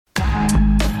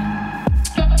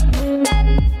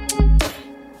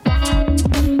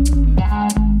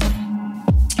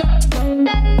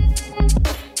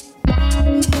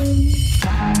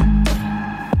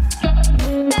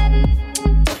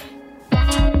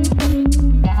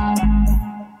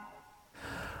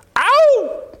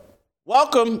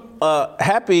welcome.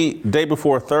 Happy day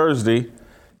before Thursday.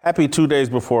 Happy 2 days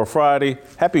before Friday.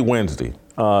 Happy Wednesday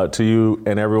to you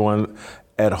and everyone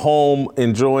at home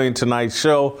enjoying tonight's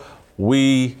show.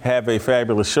 We have a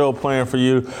fabulous show planned for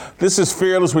you. This is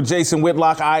Fearless with Jason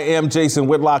Whitlock. I am Jason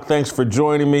Whitlock. Thanks for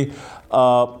joining me.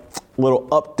 Little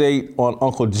update on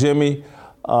Uncle Jimmy.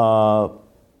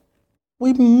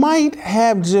 We might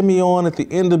have Jimmy on at the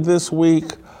end of this week.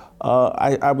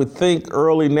 I would think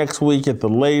early next week at the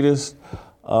latest.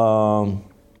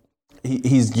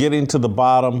 He's getting to the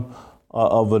bottom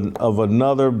of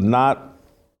another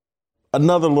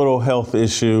little health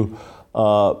issue.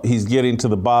 He's getting to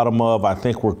the bottom of. I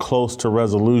think we're close to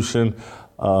resolution.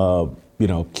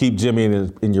 Keep Jimmy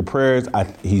in your prayers.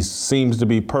 He seems to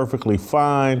be perfectly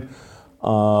fine,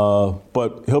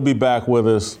 but he'll be back with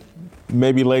us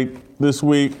maybe late this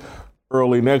week,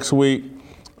 early next week.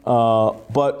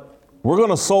 But we're going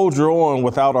to soldier on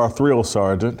without our thrill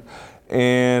sergeant.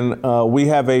 And we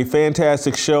have a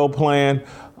fantastic show planned.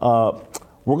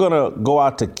 We're going to go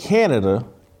out to Canada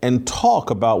and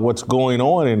talk about what's going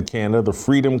on in Canada, the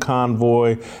Freedom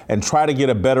Convoy, and try to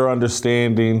get a better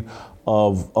understanding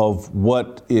of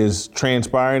what is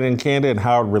transpiring in Canada and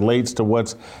how it relates to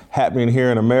what's happening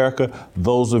here in America.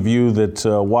 Those of you that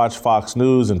watch Fox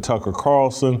News and Tucker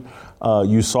Carlson,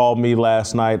 you saw me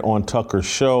last night on Tucker's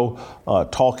show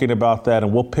talking about that,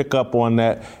 and we'll pick up on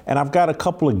that. And I've got a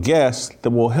couple of guests that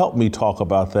will help me talk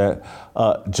about that.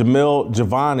 Jamil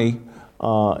Javani,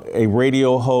 a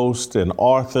radio host and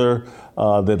author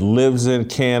that lives in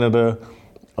Canada.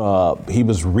 He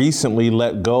was recently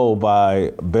let go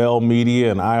by Bell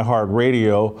Media and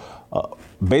iHeartRadio,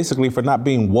 basically for not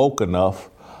being woke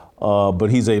enough. But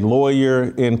he's a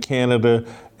lawyer in Canada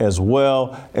as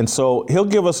well. And so he'll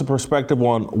give us a perspective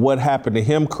on what happened to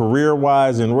him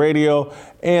career-wise in radio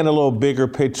and a little bigger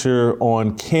picture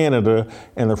on Canada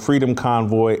and the Freedom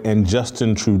Convoy and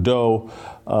Justin Trudeau,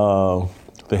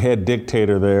 the head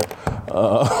dictator there,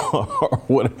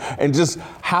 and just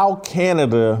how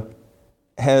Canada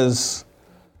has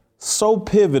so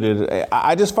pivoted.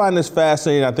 I just find this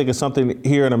fascinating. I think it's something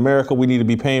here in America we need to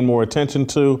be paying more attention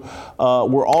to.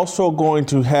 We're also going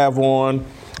to have on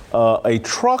a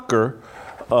trucker,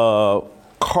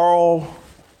 Carl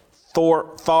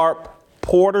Tharp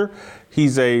Porter.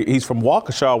 He's from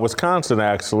Waukesha, Wisconsin,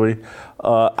 actually.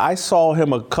 I saw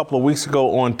him a couple of weeks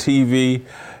ago on TV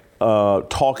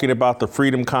talking about the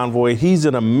Freedom Convoy. He's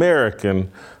an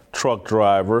American truck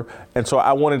driver. And so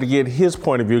I wanted to get his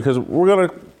point of view because we're going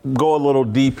to go a little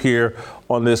deep here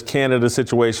on this Canada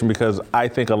situation because I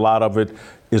think a lot of it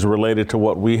is related to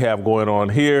what we have going on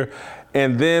here.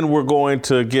 And then we're going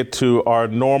to get to our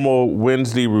normal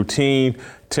Wednesday routine,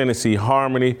 Tennessee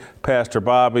Harmony, Pastor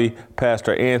Bobby,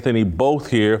 Pastor Anthony, both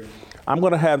here. I'm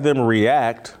going to have them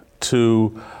react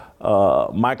to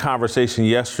my conversation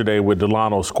yesterday with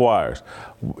Delano Squires.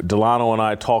 Delano and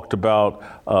I talked about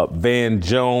Van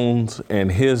Jones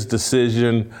and his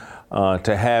decision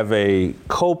to have a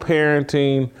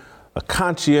co-parenting, a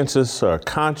conscious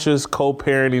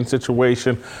co-parenting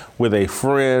situation with a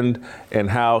friend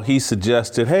and how he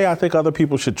suggested, hey, I think other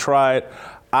people should try it.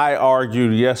 I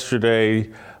argued yesterday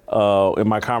in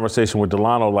my conversation with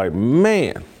Delano, like,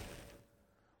 man,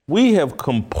 we have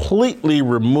completely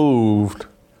removed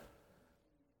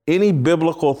any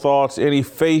biblical thoughts, any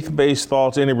faith-based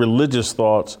thoughts, any religious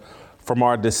thoughts from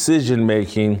our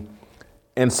decision-making.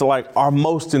 And so, like, our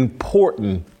most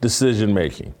important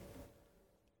decision-making,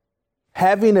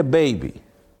 having a baby,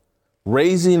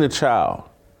 raising a child,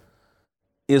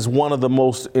 is one of the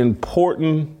most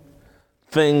important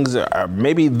things, or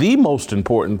maybe the most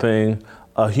important thing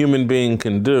a human being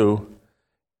can do.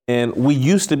 And we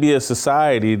used to be a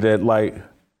society that, like,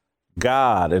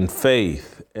 God and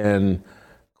faith and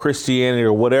Christianity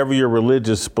or whatever your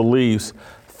religious beliefs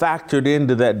factored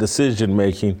into that decision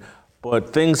making.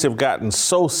 But things have gotten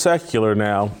so secular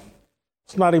now,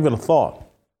 it's not even a thought.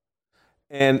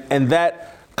 And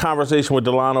that conversation with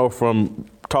Delano from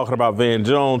talking about Van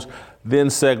Jones then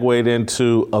segued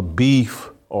into a beef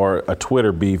or a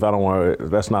Twitter beef.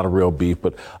 That's not a real beef,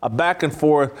 but a back and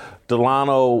forth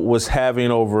Delano was having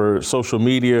over social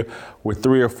media with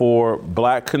 3 or 4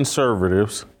 black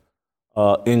conservatives,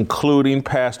 including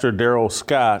Pastor Daryl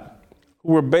Scott,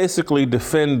 who were basically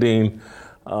defending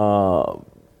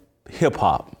hip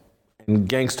hop and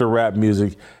gangster rap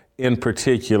music in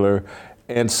particular.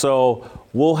 And so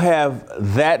we'll have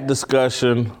that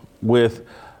discussion with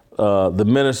the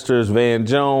ministers, Van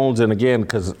Jones. And again,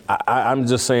 because I'm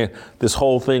just saying this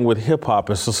whole thing with hip hop,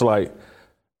 it's just like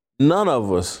none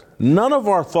of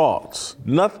our thoughts,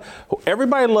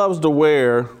 everybody loves to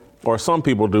wear, or some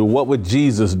people do, what would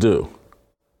Jesus do?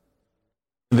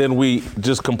 then we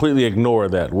just completely ignore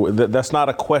that. That's not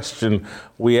a question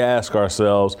we ask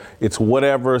ourselves. It's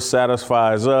whatever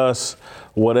satisfies us,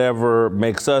 whatever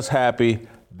makes us happy.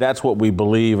 That's what we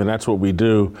believe, and that's what we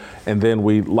do. And then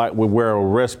we wear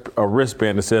a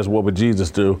wristband that says, "What would Jesus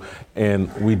do?"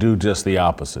 And we do just the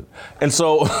opposite. And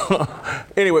so,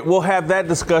 anyway, we'll have that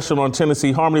discussion on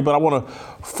Tennessee Harmony. But I want to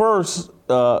first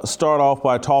start off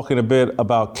by talking a bit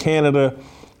about Canada.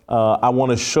 I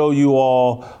want to show you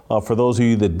all, for those of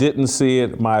you that didn't see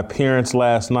it, my appearance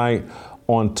last night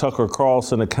on Tucker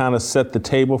Carlson to kind of set the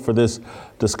table for this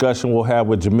discussion we'll have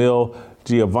with Jamil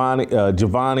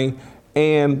Giovanni.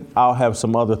 And I'll have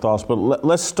some other thoughts, but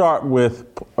let's start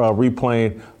with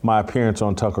replaying my appearance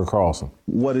on Tucker Carlson.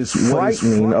 What is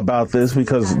frightening about this,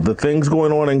 because the things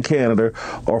going on in Canada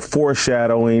are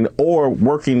foreshadowing or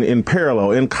working in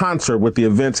parallel, in concert with the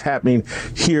events happening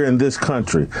here in this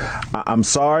country. I'm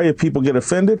sorry if people get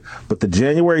offended, but the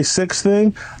January 6th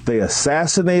thing, they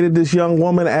assassinated this young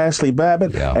woman, Ashley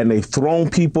Babbitt, and they've thrown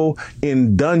people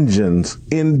in dungeons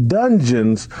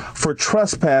for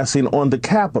trespassing on the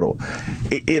Capitol.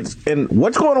 And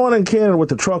what's going on in Canada with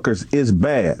the truckers is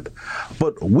bad,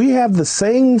 but we have the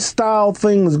same style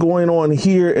things going on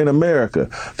here in America.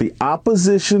 The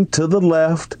opposition to the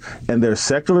left and their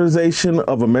secularization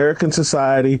of American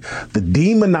society, the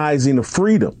demonizing of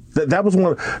freedom. That was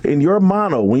one in your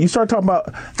mono. When you start talking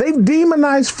about, they've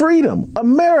demonized freedom.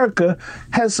 America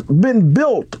has been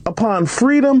built upon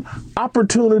freedom,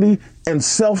 opportunity, and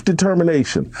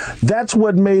self-determination. That's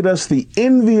what made us the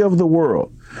envy of the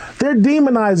world. They're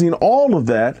demonizing all of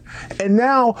that. And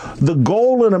now the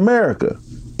goal in America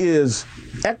is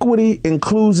equity,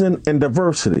 inclusion, and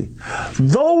diversity.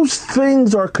 Those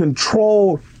things are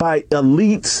controlled by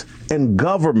elites and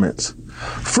governments.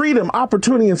 Freedom,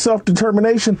 opportunity, and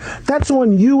self-determination, that's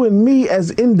on you and me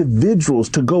as individuals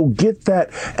to go get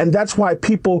that. And that's why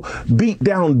people beat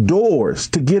down doors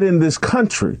to get in this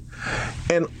country.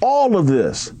 And all of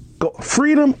this,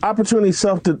 freedom, opportunity,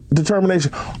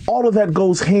 self-determination, all of that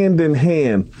goes hand in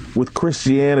hand with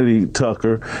Christianity,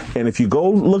 Tucker. And if you go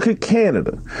look at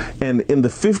Canada, and in the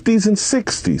 50s and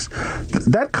 60s,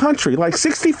 that country, like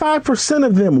 65%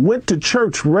 of them went to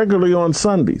church regularly on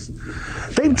Sundays.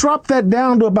 They've dropped that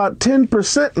down to about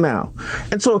 10% now.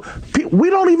 And so we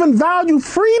don't even value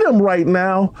freedom right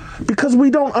now because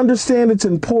we don't understand its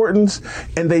importance.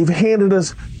 And they've handed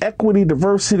us equity,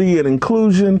 diversity, and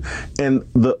inclusion, and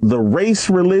the race,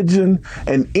 religion,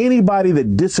 and anybody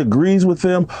that disagrees with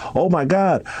them. Oh my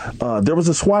God, there was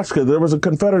a swastika, there was a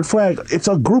Confederate flag. It's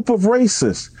a group of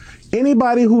racists.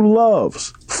 Anybody who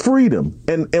loves freedom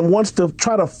and wants to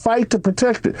try to fight to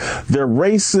protect it, they're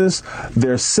racist,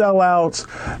 they're sellouts,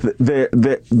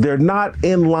 they're not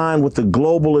in line with the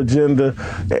global agenda.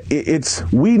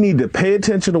 We need to pay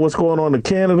attention to what's going on in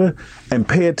Canada and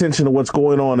pay attention to what's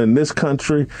going on in this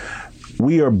country.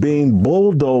 We are being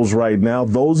bulldozed right now,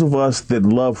 those of us that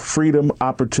love freedom,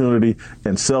 opportunity,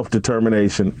 and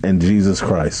self-determination and Jesus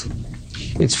Christ.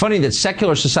 It's funny that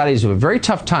secular societies have a very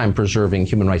tough time preserving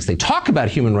human rights. They talk about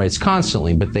human rights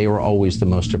constantly, but they are always the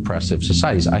most oppressive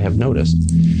societies, I have noticed.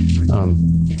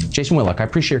 Jason Willock, I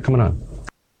appreciate your coming on.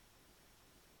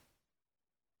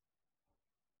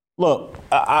 Look,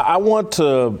 I want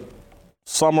to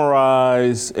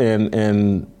summarize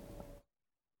and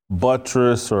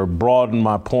buttress or broaden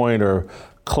my point or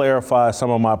clarify some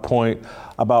of my point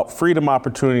about freedom,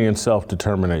 opportunity, and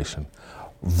self-determination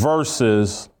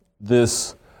versus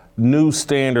this new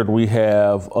standard we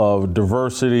have of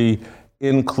diversity,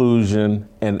 inclusion,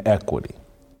 and equity.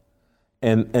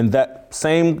 And that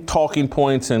same talking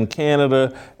points in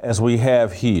Canada as we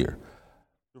have here.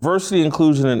 Diversity,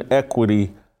 inclusion, and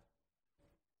equity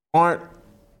aren't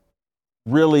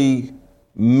really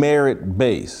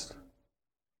merit-based.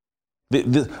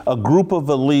 A group of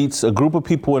elites, a group of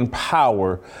people in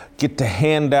power get to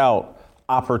hand out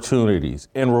opportunities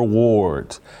and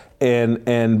rewards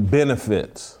and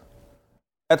benefits.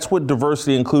 That's what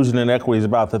diversity, inclusion, and equity is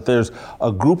about, that there's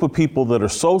a group of people that are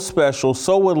so special,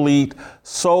 so elite,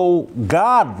 so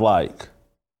godlike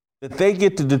that they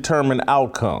get to determine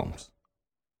outcomes.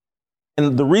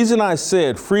 And the reason I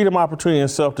said freedom, opportunity, and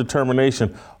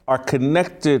self-determination are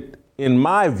connected, in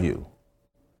my view,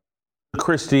 to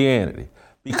Christianity.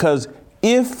 Because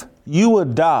if you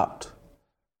adopt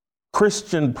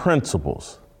Christian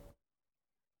principles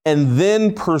and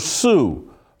then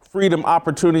pursue freedom,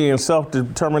 opportunity, and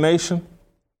self-determination,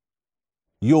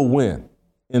 you'll win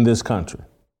in this country.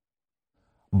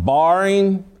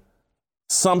 Barring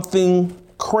something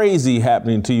crazy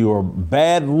happening to you or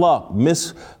bad luck,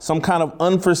 some kind of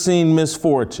unforeseen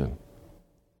misfortune,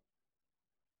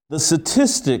 the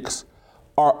statistics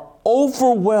are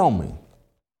overwhelming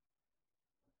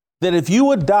that if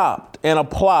you adopt and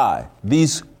apply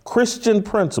these Christian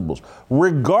principles,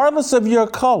 regardless of your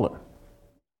color,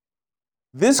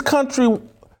 this country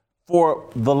for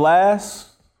the last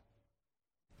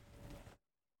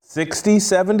 60,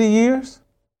 70 years,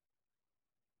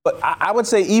 but I would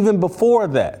say even before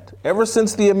that, ever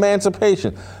since the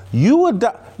emancipation,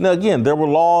 now again, there were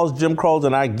laws, Jim Crow,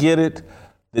 and I get it,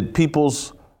 that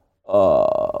people's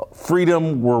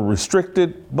freedom were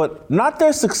restricted, but not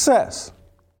their success.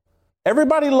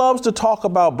 Everybody loves to talk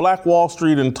about Black Wall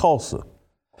Street in Tulsa.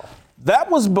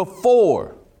 That was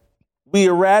before we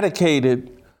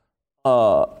eradicated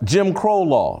Jim Crow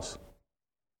laws.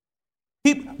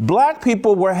 Black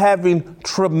people were having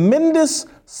tremendous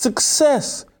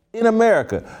success in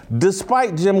America,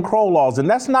 despite Jim Crow laws. And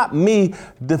that's not me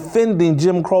defending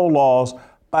Jim Crow laws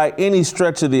by any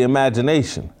stretch of the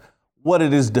imagination. What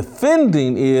it is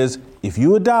defending is if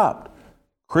you adopt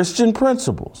Christian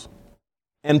principles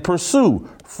and pursue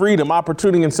freedom,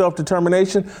 opportunity, and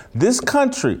self-determination, this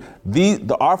country,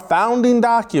 our founding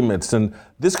documents, and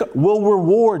this will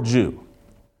reward you.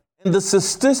 And the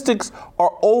statistics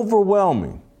are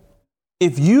overwhelming.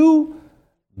 If you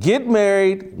get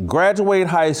married, graduate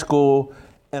high school,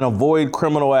 and avoid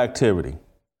criminal activity,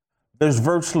 there's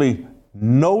virtually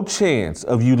no chance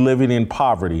of you living in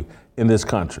poverty in this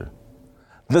country.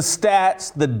 The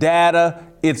stats, the data,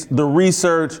 it's the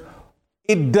research,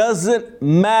 it doesn't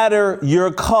matter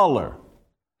your color.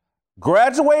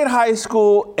 Graduate high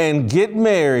school and get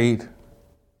married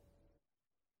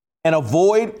and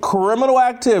avoid criminal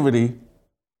activity,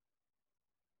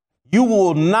 you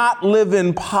will not live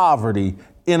in poverty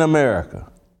in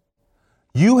America.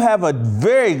 You have a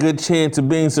very good chance of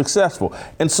being successful.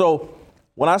 And so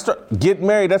when I start get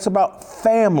married, that's about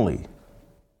family.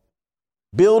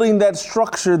 Building that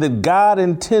structure that God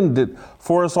intended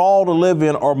for us all to live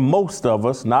in, or most of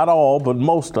us, not all, but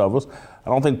most of us. I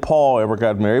don't think Paul ever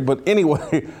got married, but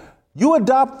anyway, you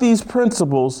adopt these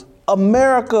principles,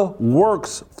 America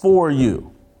works for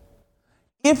you.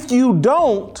 If you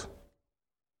don't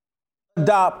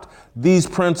adopt these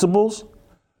principles,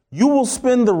 you will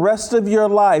spend the rest of your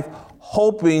life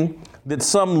hoping that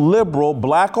some liberal,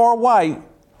 black or white,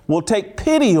 will take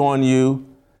pity on you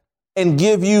and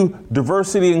give you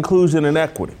diversity, inclusion, and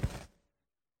equity.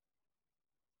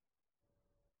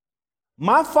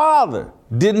 My father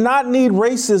did not need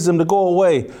racism to go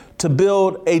away to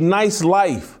build a nice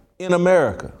life in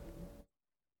America.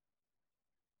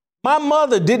 My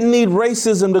mother didn't need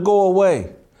racism to go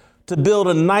away to build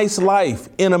a nice life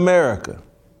in America.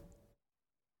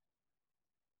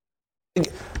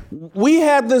 We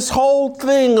had this whole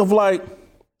thing of like,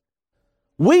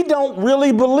 we don't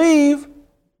really believe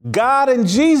God and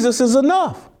Jesus is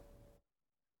enough.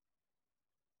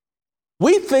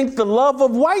 We think the love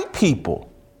of white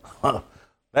people,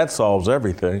 that solves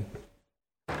everything.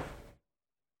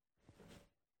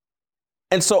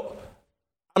 And so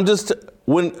I'm just,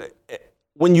 when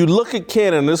you look at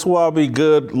Canada, this will all be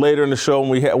good later in the show.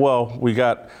 And we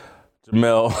got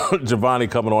Giovanni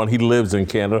coming on. He lives in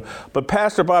Canada. But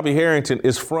Pastor Bobby Harrington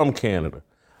is from Canada.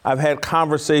 I've had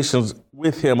conversations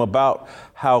with him about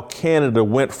how Canada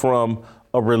went from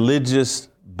a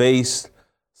religious-based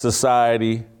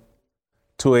society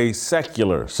to a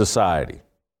secular society.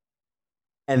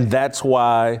 And that's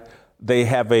why they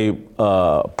have a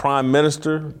prime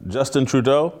minister, Justin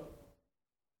Trudeau,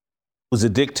 who's a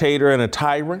dictator and a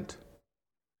tyrant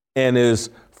and is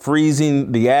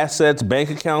freezing the assets, bank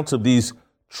accounts of these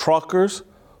truckers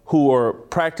who are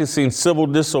practicing civil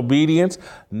disobedience,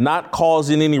 not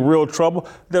causing any real trouble.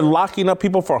 They're locking up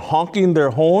people for honking their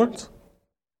horns.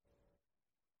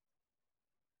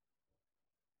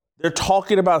 They're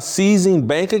talking about seizing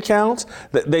bank accounts,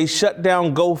 that they shut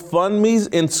down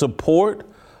GoFundMes in support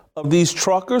of these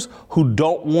truckers who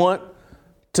don't want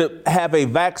to have a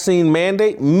vaccine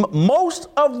mandate. Most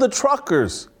of the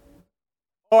truckers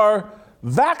are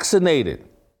vaccinated.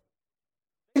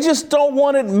 They just don't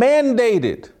want it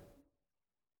mandated.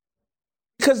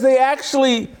 Because they had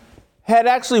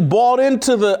bought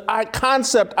into the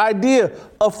idea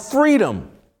of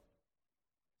freedom,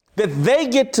 that they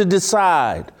get to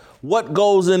decide what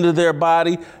goes into their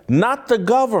body, not the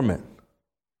government.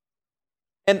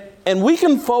 And we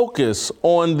can focus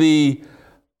on the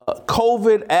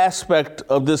COVID aspect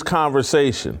of this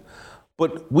conversation,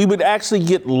 but we would actually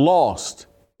get lost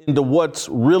into what's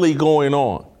really going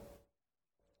on.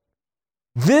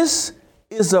 This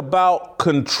is about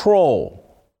control.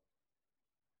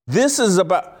 This is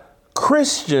about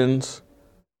Christians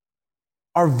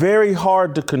are very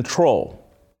hard to control.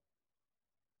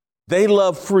 They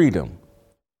love freedom.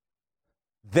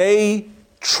 They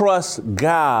trust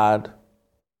God,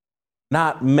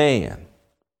 not man.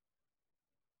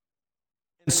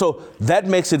 And so that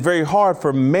makes it very hard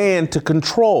for man to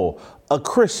control a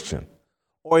Christian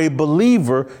or a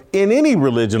believer in any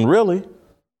religion, really.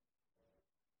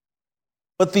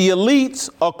 But the elites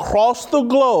across the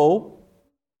globe,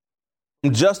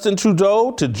 from Justin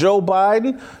Trudeau to Joe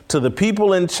Biden to the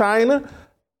people in China,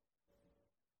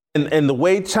 and the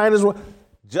way China's,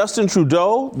 Justin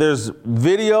Trudeau, there's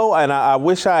video, and I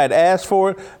wish I had asked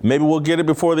for it. Maybe we'll get it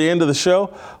before the end of the show,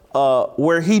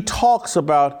 where he talks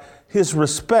about his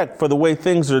respect for the way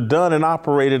things are done and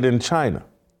operated in China.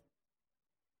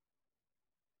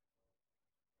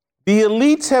 The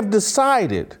elites have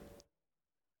decided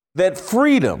that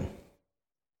freedom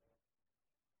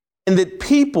and that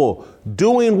people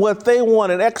doing what they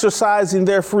want and exercising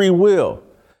their free will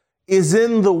is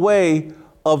in the way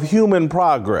of human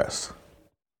progress.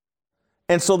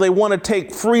 And so they want to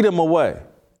take freedom away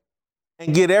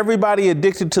and get everybody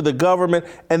addicted to the government,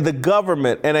 and the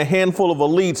government and a handful of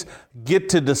elites get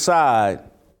to decide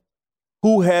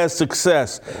who has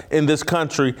success in this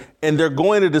country, and they're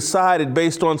going to decide it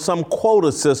based on some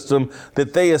quota system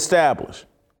that they establish.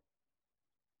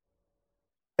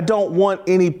 I don't want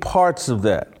any parts of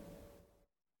that.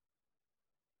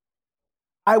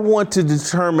 I want to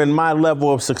determine my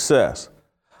level of success.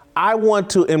 I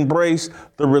want to embrace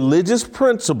the religious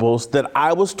principles that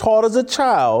I was taught as a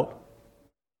child,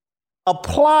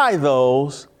 apply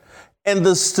those, and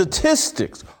the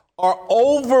statistics are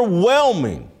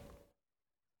overwhelming.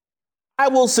 I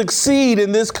will succeed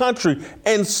in this country,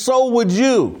 and so would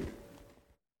you.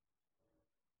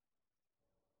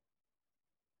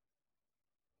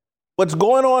 What's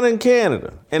going on in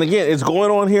Canada, and again, it's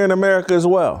going on here in America as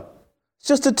well. It's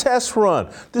just a test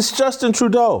run. This Justin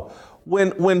Trudeau,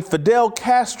 when Fidel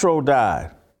Castro died,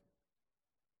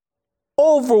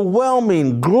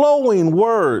 overwhelming, glowing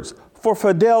words for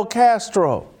Fidel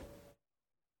Castro.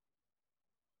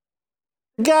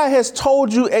 The guy has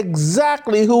told you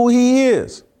exactly who he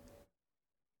is.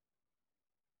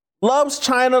 Loves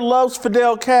China, loves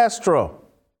Fidel Castro.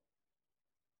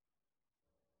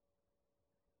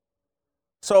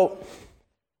 So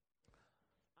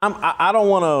I don't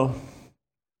want to.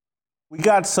 We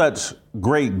got such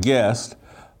great guests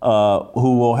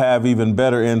who will have even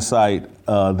better insight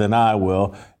than I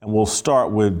will. And we'll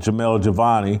start with Jamel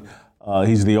Javani.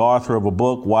 He's the author of a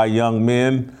book, Why Young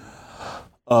Men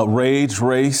Rage,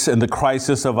 Race, and the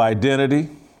Crisis of Identity.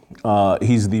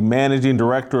 He's the managing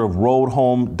director of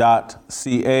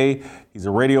roadhome.ca. He's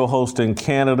a radio host in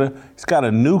Canada. He's got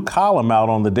a new column out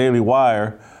on the Daily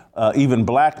Wire. Even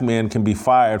black men can be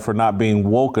fired for not being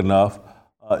woke enough.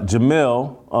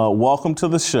 Jamel, welcome to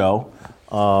the show.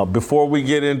 Before we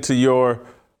get into your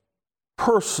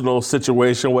personal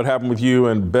situation, what happened with you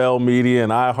and Bell Media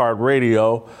and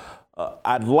iHeartRadio,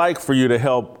 I'd like for you to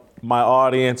help my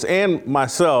audience and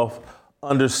myself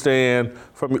understand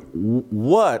from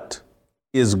what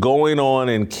is going on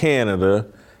in Canada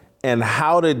and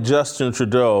how did Justin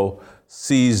Trudeau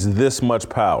seize this much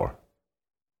power?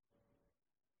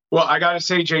 Well, I got to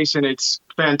say, Jason, it's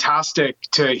fantastic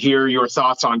to hear your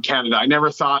thoughts on Canada. I never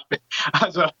thought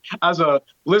as a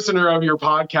listener of your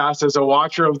podcast, as a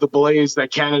watcher of the Blaze,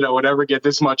 that Canada would ever get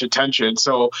this much attention.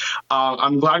 So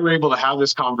I'm glad we're able to have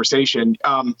this conversation.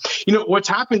 What's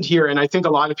happened here, and I think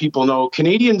a lot of people know,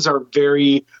 Canadians are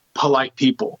very polite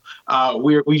people.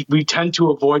 We tend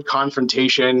to avoid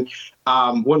confrontation.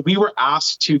 When we were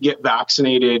asked to get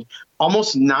vaccinated,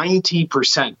 almost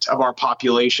 90% of our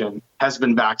population has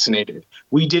been vaccinated.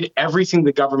 We did everything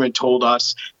the government told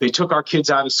us. They took our kids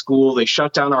out of school. They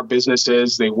shut down our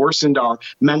businesses. They worsened our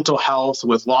mental health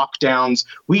with lockdowns.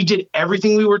 We did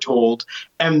everything we were told.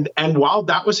 And while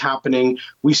that was happening,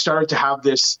 we started to have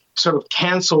this sort of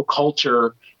cancel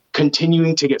culture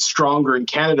continuing to get stronger in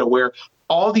Canada, where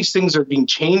all these things are being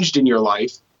changed in your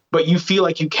life, but you feel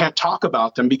like you can't talk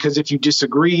about them because if you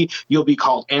disagree, you'll be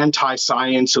called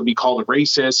anti-science, you'll be called a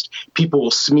racist, people will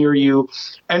smear you.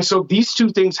 And so these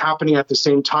two things happening at the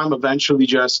same time eventually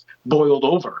just boiled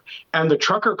over. And the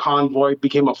trucker convoy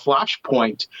became a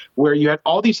flashpoint where you had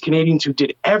all these Canadians who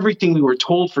did everything we were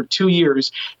told for 2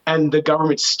 years, and the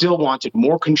government still wanted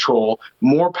more control,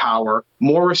 more power,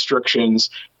 more restrictions,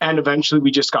 and eventually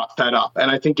we just got fed up.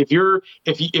 And I think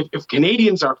if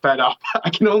Canadians are fed up, I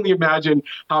can only imagine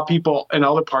how people in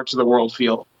other parts of the world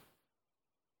feel.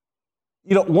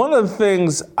 You know, one of the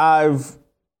things I've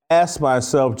asked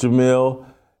myself, Jamel,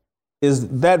 is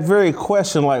that very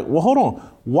question, like, well, hold on.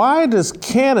 Why does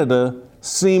Canada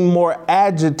seem more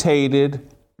agitated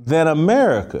than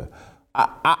America?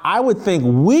 I would think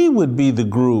we would be the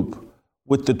group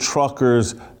with the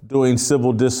truckers doing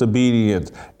civil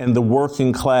disobedience and the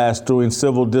working class doing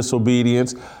civil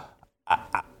disobedience.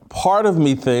 Part of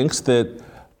me thinks that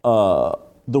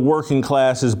the working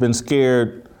class has been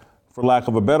scared, for lack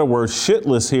of a better word,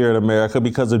 shitless here in America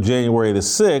because of January the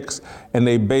 6th, and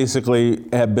they basically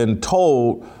have been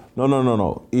told,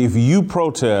 no. If you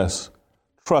protest,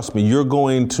 trust me, you're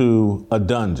going to a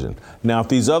dungeon. Now, if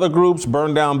these other groups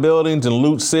burn down buildings and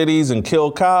loot cities and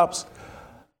kill cops,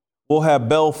 we'll have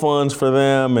bail funds for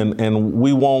them, and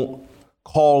we won't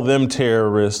call them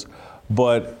terrorists.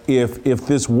 But if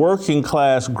this working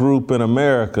class group in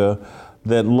America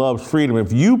that loves freedom,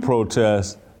 if you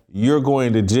protest, you're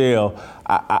going to jail.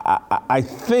 I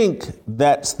think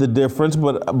that's the difference.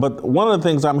 But one of the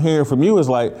things I'm hearing from you is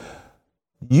like,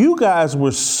 you guys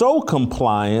were so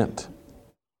compliant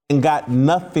and got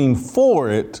nothing for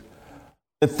it,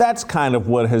 that's kind of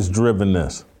what has driven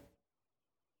this.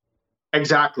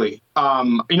 Exactly.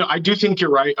 I do think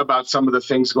you're right about some of the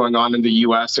things going on in the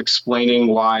U.S., explaining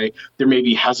why there may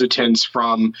be hesitance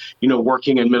from,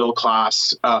 working and middle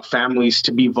class families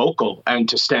to be vocal and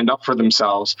to stand up for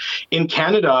themselves. In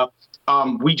Canada,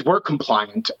 we were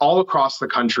compliant all across the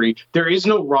country. There is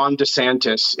no Ron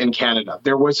DeSantis in Canada.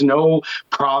 There was no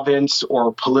province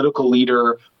or political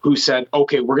leader who said,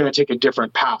 okay, we're going to take a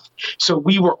different path. So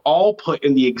we were all put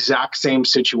in the exact same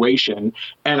situation.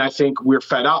 And I think we're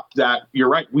fed up that, you're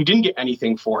right, we didn't get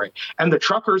anything for it. And the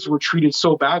truckers were treated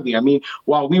so badly. I mean,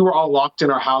 while we were all locked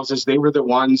in our houses, they were the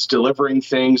ones delivering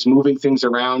things, moving things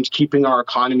around, keeping our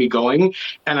economy going.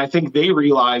 And I think they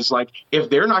realized, like, if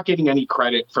they're not getting any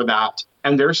credit for that,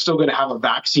 and they're still going to have a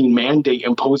vaccine mandate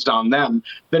imposed on them,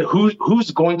 then who's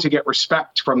going to get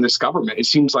respect from this government? It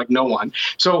seems like no one.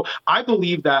 So I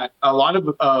believe that a lot of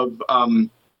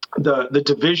the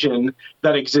division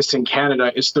that exists in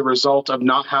Canada is the result of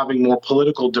not having more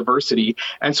political diversity.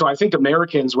 And so I think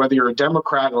Americans, whether you're a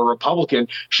Democrat or Republican,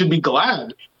 should be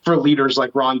glad for leaders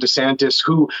like Ron DeSantis,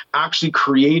 who actually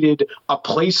created a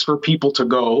place for people to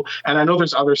go. And I know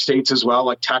there's other states as well,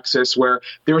 like Texas, where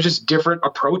there was just different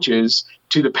approaches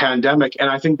to the pandemic.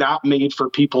 And I think that made for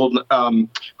people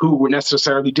who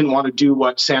necessarily didn't want to do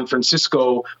what San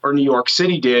Francisco or New York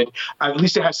City did, at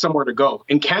least it has somewhere to go.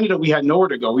 In Canada, we had nowhere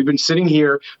to go. We've been sitting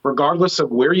here, regardless of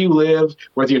where you live,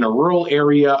 whether you're in a rural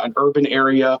area, an urban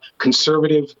area,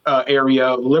 conservative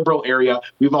area, liberal area,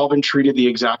 we've all been treated the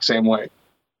exact same way.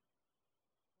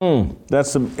 You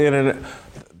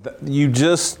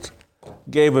just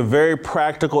gave a very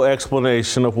practical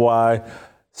explanation of why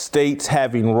states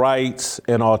having rights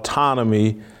and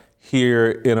autonomy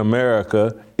here in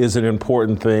America is an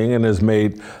important thing and has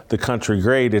made the country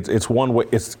great. It's one way.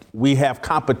 We have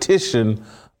competition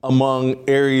among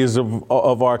areas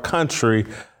of our country.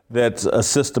 That's a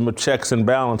system of checks and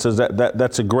balances.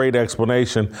 That's a great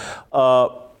explanation.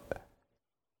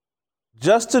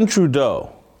 Justin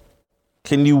Trudeau.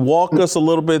 Can you walk us a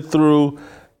little bit through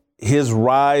his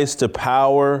rise to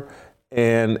power?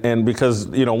 And because,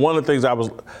 one of the things I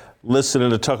was listening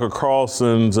to Tucker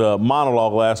Carlson's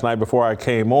monologue last night before I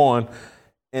came on,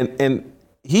 and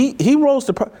he rose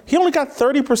to power. He only got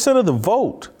 30% of the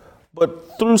vote,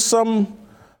 but through some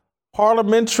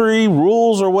parliamentary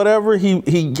rules or whatever,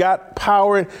 he got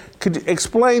power. Could you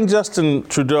explain Justin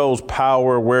Trudeau's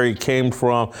power, where he came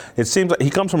from? It seems like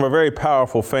he comes from a very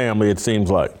powerful family, it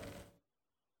seems like.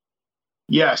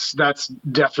 Yes, that's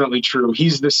definitely true.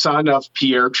 He's the son of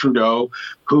Pierre Trudeau,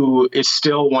 who is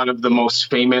still one of the most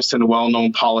famous and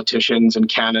well-known politicians in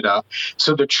Canada.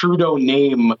 So the Trudeau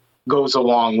name goes a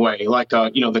long way, like,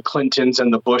 the Clintons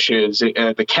and the Bushes,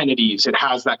 the Kennedys. It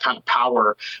has that kind of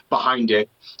power behind it.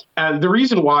 And the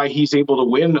reason why he's able to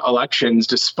win elections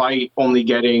despite only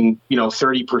getting,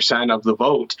 30% of the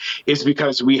vote is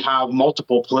because we have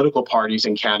multiple political parties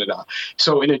in Canada.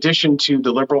 So in addition to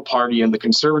the Liberal Party and the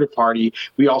Conservative Party,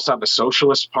 we also have a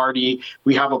Socialist Party.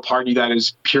 We have a party that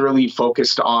is purely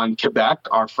focused on Quebec,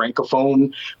 our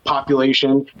Francophone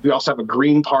population. We also have a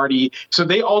Green Party. So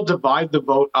they all divide the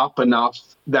vote up enough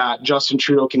that Justin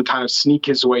Trudeau can kind of sneak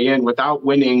his way in without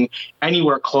winning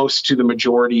anywhere close to the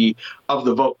majority of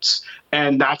the votes.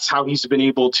 And that's how he's been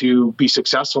able to be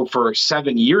successful for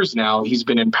 7 years now. He's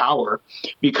been in power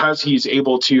because he's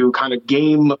able to kind of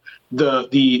game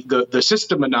the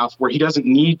system enough where he doesn't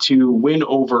need to win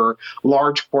over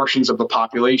large portions of the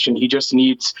population. He just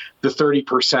needs the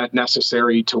 30%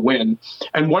 necessary to win.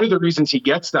 And one of the reasons he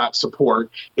gets that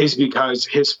support is because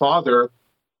his father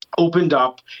opened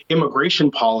up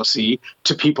immigration policy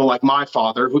to people like my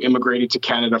father, who immigrated to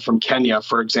Canada from Kenya,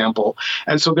 for example.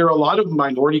 And so there are a lot of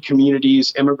minority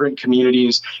communities, immigrant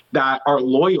communities that are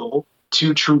loyal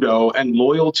to Trudeau and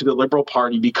loyal to the Liberal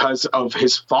Party because of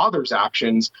his father's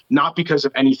actions, not because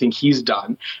of anything he's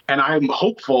done. And I'm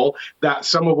hopeful that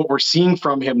some of what we're seeing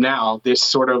from him now, this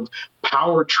sort of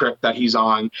power trip that he's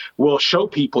on, will show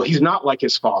people he's not like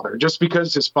his father. Just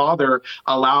because his father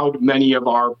allowed many of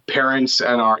our parents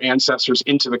and our ancestors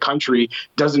into the country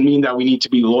doesn't mean that we need to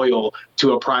be loyal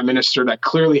to a prime minister that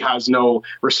clearly has no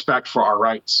respect for our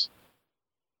rights.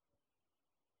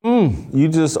 You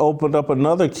just opened up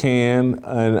another can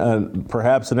and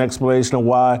perhaps an explanation of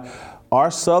why our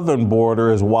southern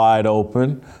border is wide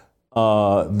open,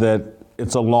 that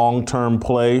it's a long-term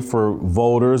play for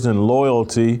voters and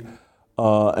loyalty,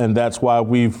 and that's why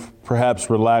we've perhaps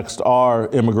relaxed our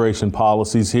immigration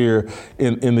policies here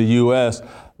in the U.S.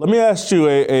 Let me ask you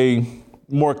a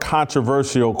more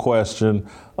controversial question,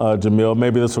 Jamil.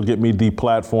 Maybe this will get me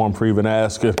deplatformed for even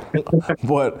asking,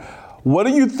 but what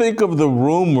do you think of the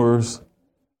rumors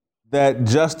that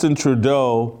Justin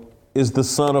Trudeau is the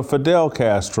son of Fidel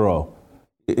Castro?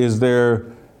 Is there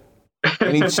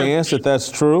any chance that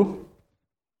that's true?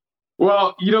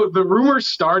 Well, the rumors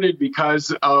started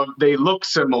because they look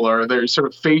similar. Their sort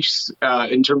of face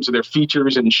in terms of their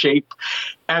features and shape.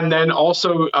 And then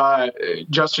also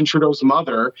Justin Trudeau's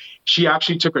mother, she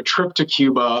actually took a trip to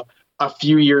Cuba a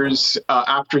few years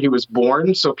after he was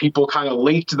born. So people kind of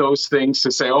linked those things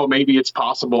to say, oh, maybe it's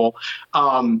possible.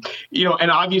 And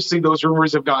obviously those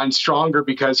rumors have gotten stronger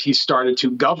because he started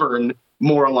to govern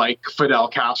more like Fidel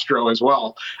Castro as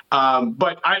well.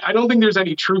 But I don't think there's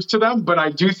any truth to them. But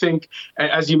I do think,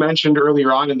 as you mentioned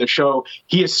earlier on in the show,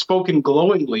 he has spoken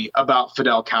glowingly about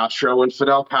Fidel Castro. When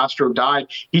Fidel Castro died,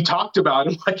 he talked about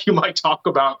him like you might talk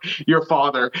about your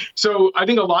father. So I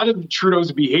think a lot of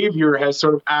Trudeau's behavior has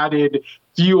sort of added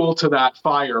fuel to that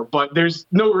fire, but there's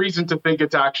no reason to think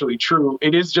it's actually true.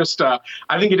 It is just, I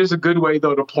think it is a good way,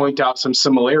 though, to point out some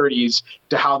similarities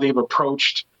to how they've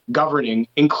approached governing,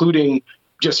 including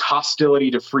just hostility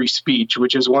to free speech,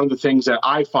 which is one of the things that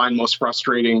I find most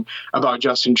frustrating about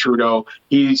Justin Trudeau.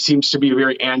 He seems to be a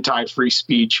very anti-free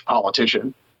speech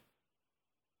politician.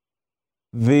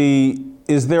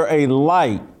 Is there a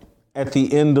light at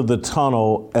the end of the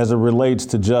tunnel as it relates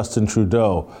to Justin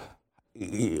Trudeau?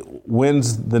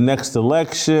 When's the next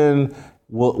election?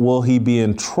 Will he be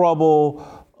in trouble?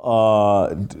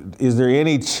 Is there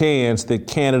any chance that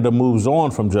Canada moves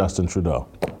on from Justin Trudeau?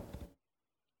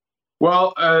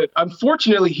 Well,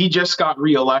 unfortunately, he just got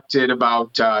reelected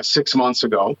about 6 months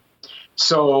ago.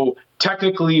 So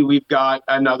technically, we've got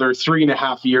another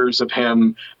 3.5 years of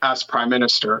him as prime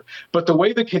minister. But the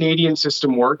way the Canadian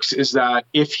system works is that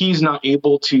if he's not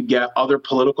able to get other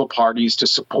political parties to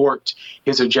support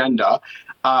his agenda,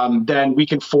 then we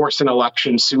can force an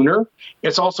election sooner.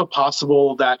 It's also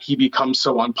possible that he becomes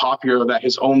so unpopular that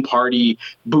his own party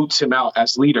boots him out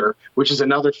as leader, which is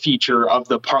another feature of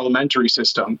the parliamentary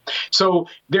system. So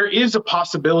there is a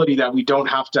possibility that we don't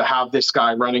have to have this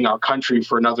guy running our country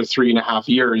for another 3.5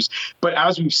 years. But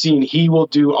as we've seen, he will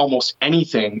do almost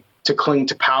anything to cling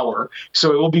to power.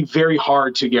 So it will be very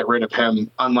hard to get rid of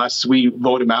him unless we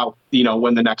vote him out,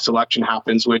 when the next election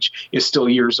happens, which is still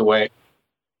years away.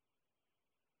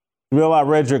 Bill, I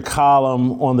read your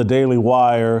column on the Daily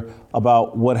Wire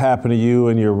about what happened to you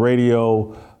in your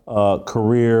radio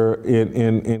career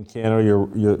in Canada,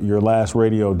 your last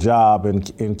radio job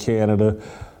in Canada.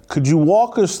 Could you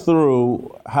walk us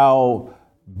through how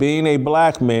being a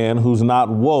black man who's not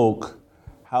woke,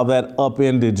 how that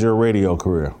upended your radio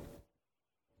career?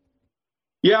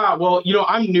 Yeah, well,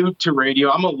 I'm new to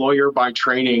radio. I'm a lawyer by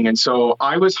training. And so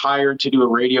I was hired to do a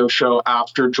radio show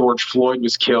after George Floyd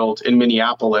was killed in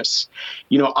Minneapolis.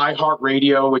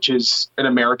 iHeartRadio, which is an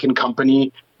American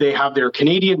company, they have their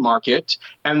Canadian market,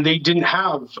 and they didn't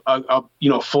have a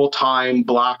full-time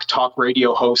black talk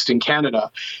radio host in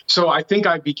Canada. So I think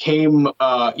I became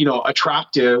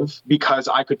attractive because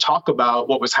I could talk about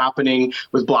what was happening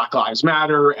with Black Lives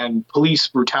Matter and police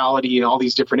brutality and all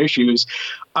these different issues.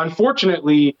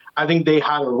 Unfortunately, I think they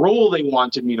had a role they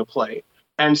wanted me to play.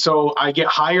 And so I get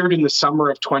hired in the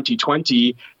summer of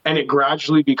 2020, and it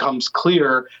gradually becomes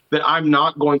clear that I'm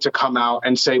not going to come out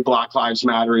and say Black Lives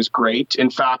Matter is great. In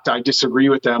fact, I disagree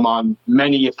with them on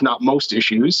many, if not most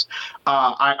issues.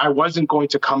 I wasn't going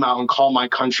to come out and call my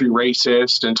country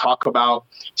racist and talk about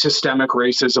systemic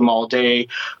racism all day.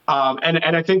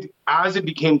 And I think as it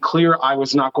became clear I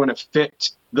was not going to fit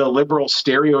the liberal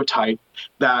stereotype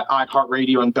that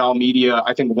iHeartRadio and Bell Media,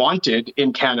 I think, wanted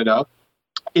in Canada,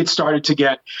 it started to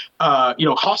get,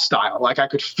 hostile. Like I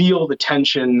could feel the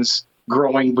tensions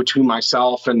growing between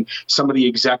myself and some of the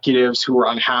executives who were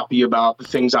unhappy about the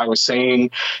things I was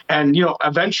saying. And,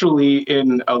 eventually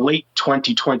in late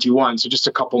 2021, so just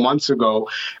a couple months ago,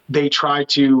 they tried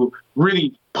to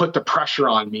really put the pressure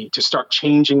on me to start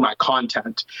changing my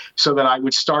content so that I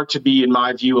would start to be, in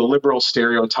my view, a liberal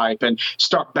stereotype and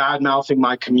start bad-mouthing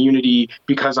my community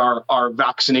because our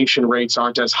vaccination rates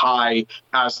aren't as high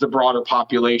as the broader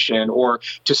population, or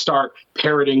to start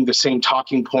parroting the same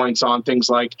talking points on things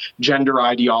like gender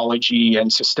ideology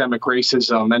and systemic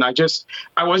racism. And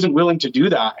I wasn't willing to do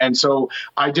that. And so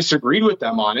I disagreed with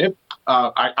them on it.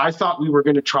 I thought we were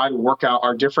going to try to work out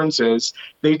our differences.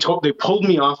 They pulled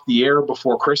me off the air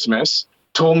before Christmas,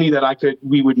 told me that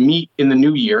we would meet in the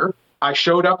new year. I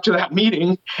showed up to that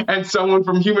meeting and someone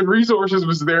from Human Resources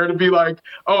was there to be like,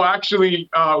 oh, actually,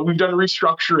 we've done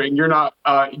restructuring. You're not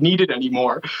needed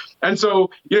anymore. And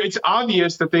so it's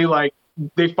obvious that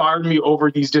they fired me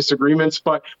over these disagreements.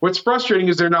 But what's frustrating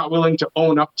is they're not willing to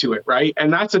own up to it, right?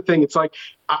 And that's the thing. It's like,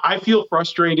 I feel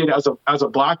frustrated as a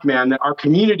Black man that our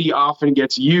community often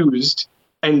gets used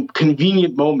in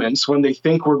convenient moments when they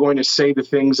think we're going to say the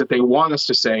things that they want us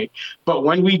to say. But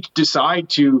when we decide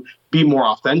to be more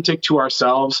authentic to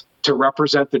ourselves, to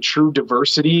represent the true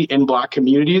diversity in Black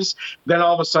communities, then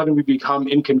all of a sudden we become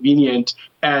inconvenient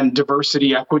and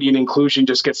diversity, equity, and inclusion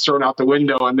just gets thrown out the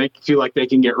window and they feel like they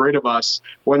can get rid of us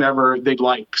whenever they'd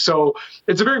like. So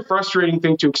it's a very frustrating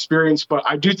thing to experience, but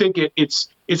I do think it's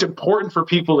important for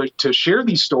people to share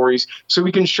these stories so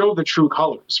we can show the true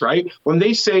colors, right? When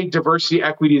they say diversity,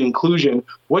 equity, and inclusion,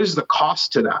 what is the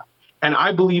cost to that? And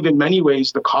I believe in many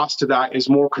ways the cost to that is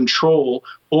more control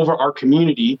over our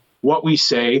community, what we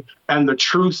say, and the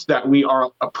truth that we are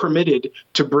permitted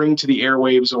to bring to the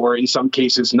airwaves, or in some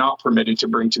cases not permitted to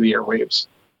bring to the airwaves.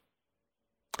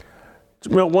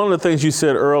 Jamil, one of the things you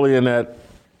said early in that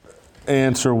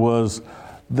answer was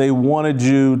they wanted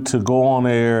you to go on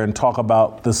air and talk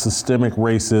about the systemic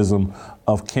racism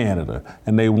of Canada,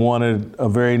 and they wanted a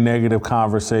very negative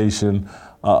conversation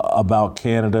about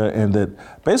Canada, and that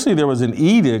basically there was an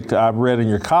edict I've read in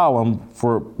your column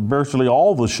for virtually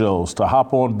all the shows to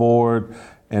hop on board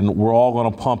and we're all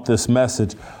going to pump this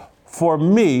message. For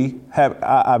me,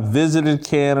 I visited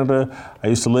Canada. I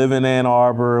used to live in Ann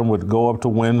Arbor and would go up to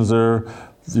Windsor,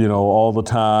 all the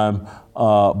time.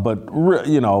 But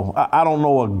I don't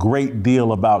know a great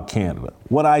deal about Canada.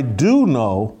 What I do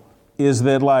know is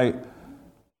that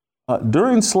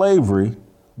during slavery,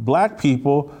 Black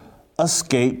people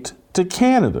escaped to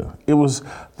Canada. It was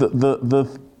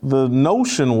the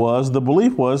notion was, the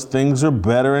belief was, things are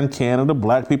better in Canada.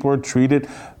 Black people are treated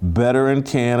better in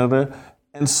Canada.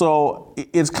 And so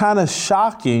it's kind of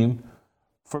shocking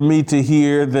for me to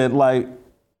hear that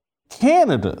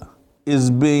Canada is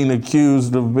being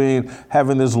accused of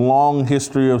having this long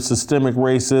history of systemic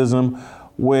racism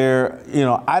where,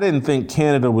 I didn't think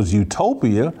Canada was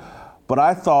utopia, but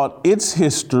I thought its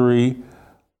history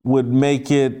would make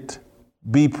it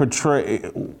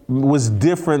was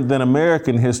different than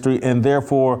American history, and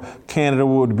therefore Canada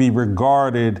would be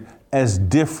regarded as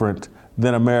different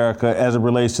than America as it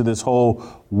relates to this whole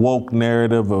woke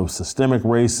narrative of systemic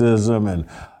racism and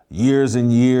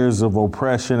years of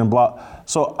oppression and blah.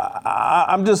 So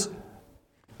I'm just,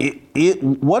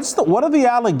 what are the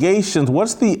allegations?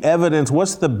 What's the evidence?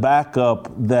 What's the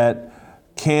backup that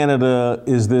Canada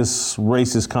is this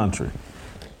racist country?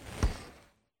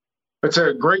 It's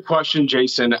a great question,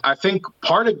 Jason. I think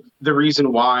part of the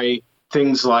reason why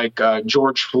things like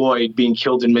George Floyd being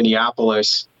killed in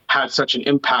Minneapolis had such an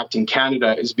impact in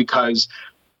Canada is because,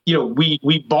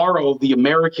 we borrow the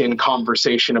American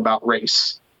conversation about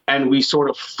race and we sort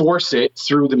of force it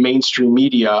through the mainstream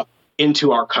media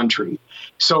into our country.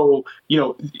 So,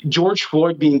 George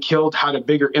Floyd being killed had a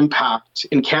bigger impact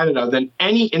in Canada than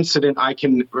any incident I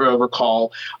can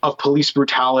recall of police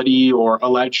brutality or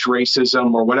alleged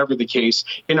racism or whatever the case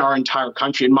in our entire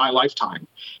country in my lifetime.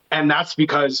 And that's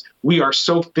because we are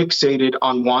so fixated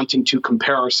on wanting to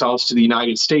compare ourselves to the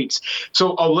United States.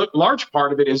 So a large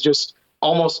part of it is just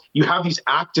almost, you have these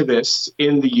activists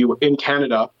in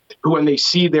Canada who, when they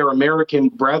see their American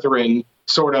brethren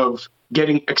sort of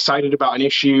getting excited about an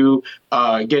issue,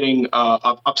 getting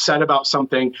upset about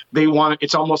something,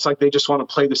 it's almost like they just want to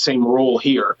play the same role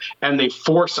here. And they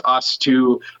force us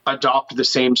to adopt the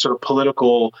same sort of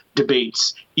political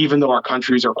debates, even though our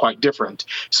countries are quite different.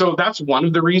 So that's one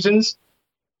of the reasons.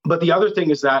 But the other thing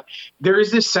is that there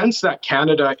is this sense that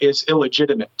Canada is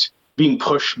illegitimate, being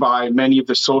pushed by many of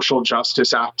the social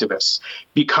justice activists,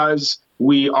 because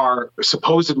we are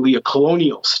supposedly a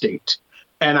colonial state.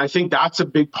 And I think that's a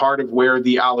big part of where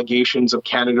the allegations of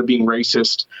Canada being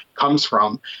racist comes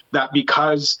from, that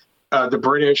because the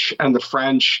British and the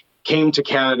French came to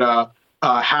Canada,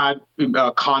 had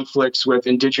conflicts with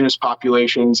indigenous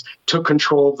populations, took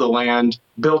control of the land,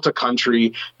 built a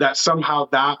country, that somehow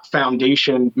that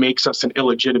foundation makes us an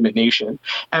illegitimate nation.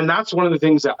 And that's one of the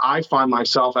things that I find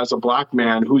myself as a Black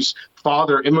man whose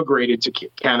father immigrated to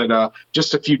Canada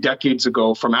just a few decades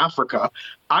ago from Africa.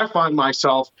 I find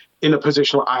myself in a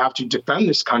position where I have to defend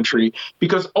this country,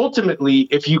 because ultimately,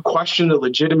 if you question the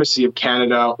legitimacy of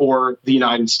Canada or the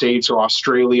United States or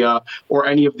Australia or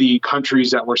any of the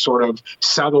countries that were sort of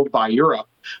settled by Europe,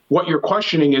 what you're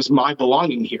questioning is my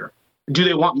belonging here. Do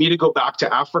they want me to go back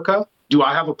to Africa? Do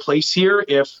I have a place here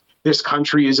if this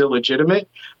country is illegitimate?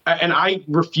 And I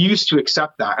refuse to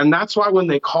accept that. And that's why when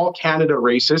they call Canada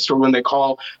racist, or when they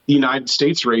call the United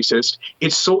States racist,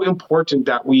 it's so important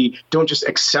that we don't just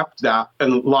accept that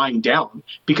and lying down,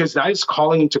 because that is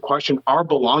calling into question our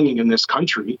belonging in this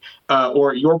country,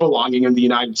 or your belonging in the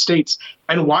United States.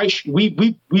 And why we've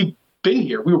been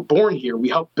here. We were born here. We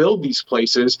helped build these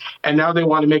places. And now they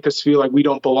want to make us feel like we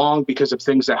don't belong because of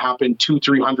things that happened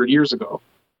 200-300 years ago.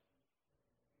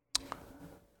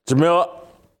 Jamil,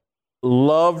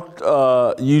 loved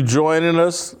you joining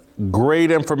us.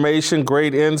 Great information,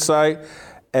 great insight.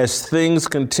 As things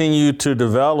continue to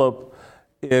develop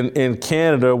in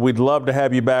Canada, we'd love to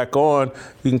have you back on.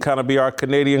 You can kind of be our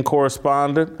Canadian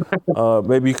correspondent.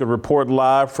 Maybe you could report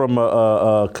live from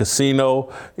a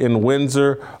casino in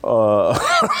Windsor. But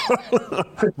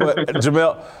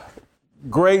Jamil,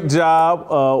 great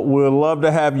job. We'd love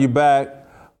to have you back.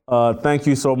 Thank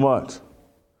you so much.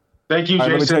 Thank you,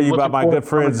 Jason. Let me tell you about my good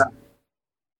friends.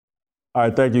 All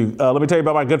right, thank you. Let me tell you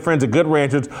about my good friends at Good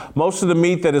Ranchers. Most of the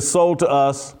meat that is sold to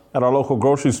us at our local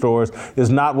grocery stores is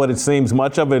not what it seems.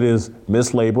 Much of it is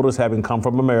mislabeled as having come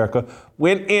from America,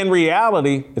 when in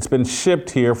reality, it's been shipped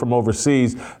here from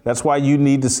overseas. That's why you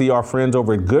need to see our friends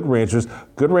over at Good Ranchers.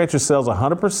 Good Ranchers sells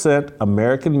 100%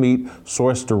 American meat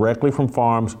sourced directly from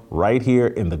farms right here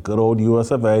in the good old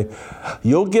US of A.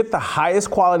 You'll get the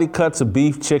highest quality cuts of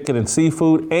beef, chicken, and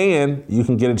seafood, and you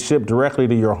can get it shipped directly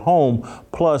to your home.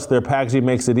 Plus, their packaging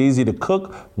makes it easy to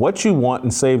cook what you want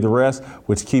and save the rest,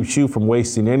 which keeps you from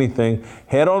wasting anything.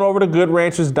 Head on over to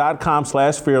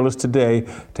goodranchers.com/fearless today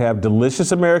to have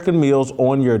delicious American meals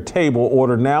on your table.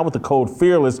 Order now with the code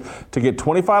FEARLESS to get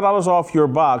 $25 off your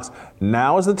box.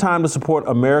 Now is the time to support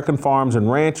American farms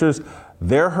and ranchers.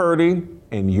 They're hurting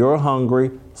and you're hungry.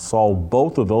 Solve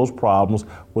both of those problems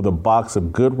with a box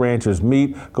of Good Ranchers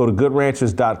meat. Go to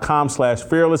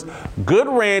goodranchers.com/fearless. Good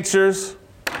Ranchers,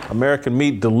 American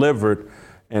meat delivered,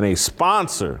 and a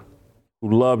sponsor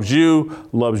who loves you,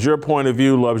 loves your point of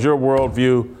view, loves your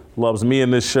worldview, loves me in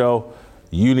this show.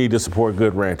 You need to support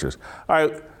Good Ranchers. All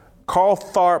right, Carl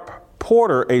Tharp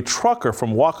Porter, a trucker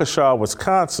from Waukesha,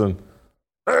 Wisconsin.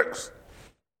 Thanks.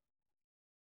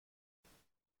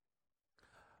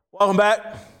 Welcome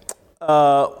back.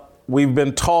 We've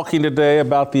been talking today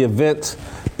about the events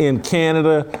in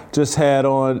Canada. Just had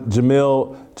on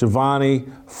Jamil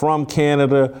Jivani from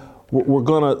Canada. We're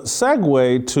going to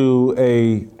segue to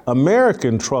a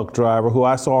American truck driver who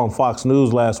I saw on Fox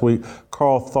News last week,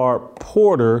 Carl Tharp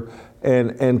Porter,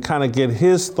 and kind of get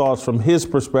his thoughts from his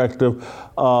perspective.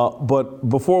 But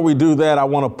before we do that, I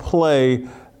want to play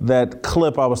that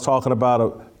clip I was talking about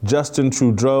of Justin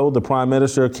Trudeau, the Prime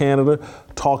Minister of Canada,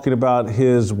 talking about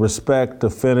his respect,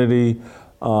 affinity,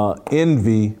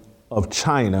 envy of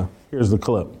China. Here's the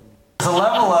clip. The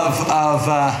level of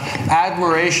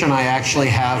admiration I actually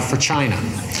have for China,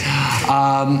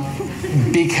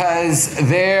 because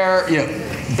their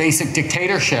basic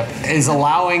dictatorship is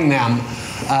allowing them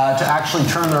to actually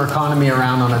turn their economy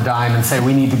around on a dime and say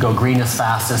we need to go green as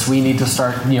fast as we need to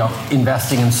start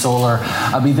investing in solar.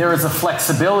 I mean, there is a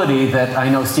flexibility that I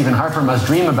know Stephen Harper must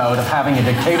dream about, of having a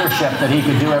dictatorship that he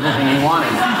could do everything he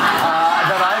wanted,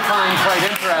 that I find quite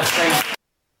interesting.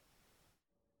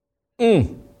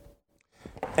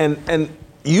 And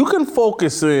you can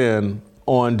focus in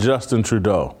on Justin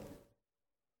Trudeau,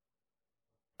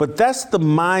 but that's the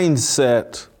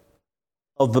mindset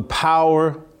of the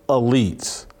power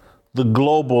elites, the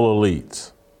global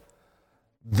elites.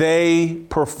 They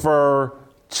prefer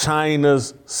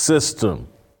China's system.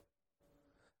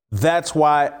 That's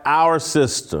why our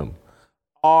system,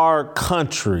 our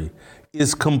country,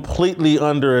 is completely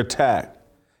under attack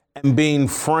and being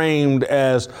framed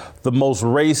as the most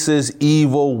racist,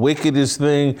 evil, wickedest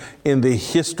thing in the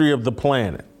history of the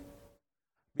planet.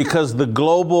 Because the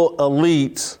global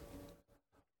elites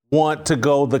want to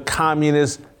go the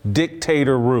communist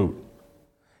dictator route.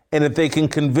 And if they can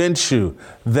convince you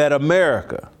that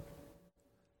America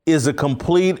is a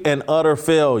complete and utter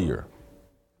failure,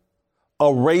 a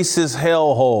racist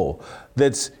hellhole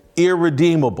that's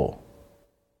irredeemable.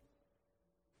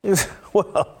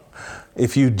 Well,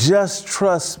 if you just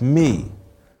trust me,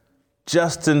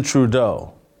 Justin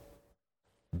Trudeau,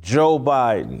 Joe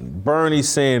Biden, Bernie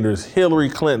Sanders, Hillary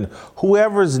Clinton,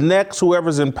 whoever's next,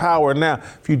 whoever's in power now,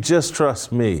 if you just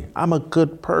trust me, I'm a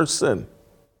good person.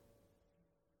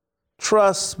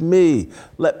 Trust me.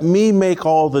 Let me make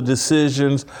all the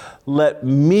decisions. Let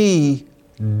me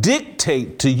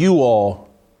dictate to you all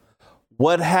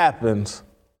what happens.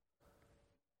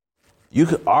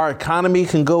 Our economy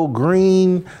can go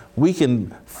green. We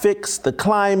can fix the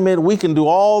climate. We can do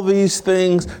all these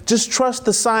things. Just trust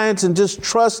the science and just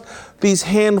trust these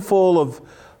handful of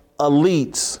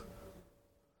elites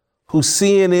who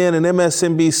CNN and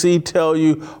MSNBC tell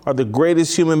you are the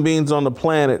greatest human beings on the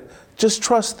planet. Just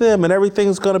trust them and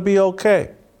everything's going to be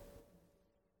okay.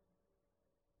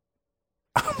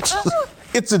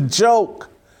 It's a joke.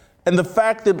 And the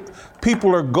fact that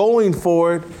people are going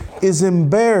for it is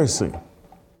embarrassing.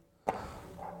 All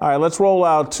right, let's roll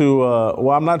out to,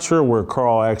 well, I'm not sure where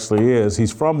Carl actually is.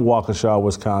 He's from Waukesha,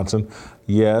 Wisconsin.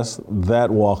 Yes, that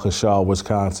Waukesha,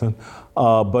 Wisconsin.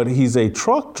 But he's a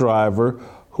truck driver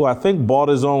who I think bought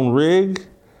his own rig.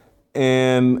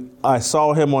 And I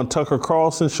saw him on Tucker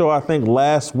Carlson's show, I think,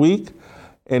 last week.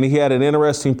 And he had an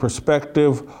interesting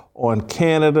perspective on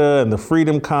Canada and the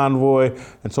Freedom Convoy.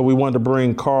 And so we wanted to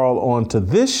bring Carl onto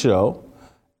this show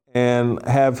and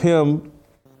have him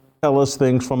tell us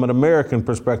things from an American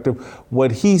perspective,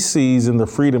 what he sees in the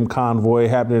Freedom Convoy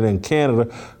happening in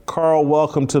Canada. Carl,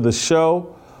 welcome to the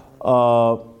show.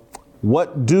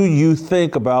 What do you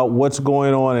think about what's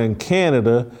going on in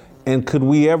Canada? And could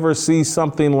we ever see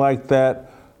something like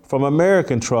that from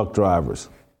American truck drivers?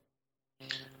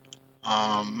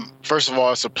 First of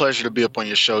all, it's a pleasure to be up on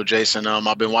your show, Jason.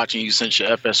 I've been watching you since your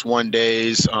FS1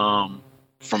 days from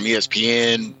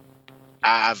ESPN.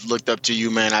 I've looked up to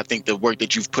you, man. I think the work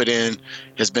that you've put in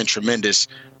has been tremendous.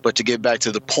 But to get back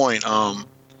to the point,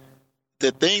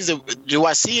 the things that do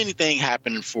I see anything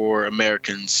happening for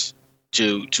Americans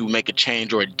to make a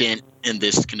change or a dent in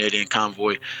this Canadian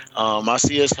convoy? I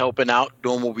see us helping out,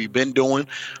 doing what we've been doing.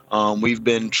 We've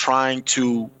been trying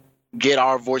to get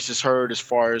our voices heard as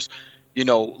far as,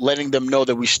 letting them know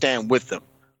that we stand with them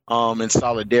in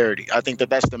solidarity. I think that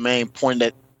that's the main point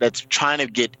that's trying to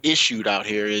get issued out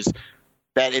here is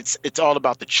that it's all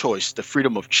about the choice, the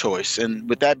freedom of choice. And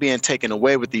with that being taken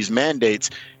away with these mandates,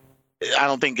 I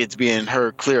don't think it's being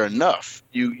heard clear enough.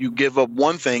 You give up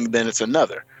one thing, then it's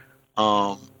another.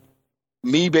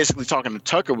 Me basically talking to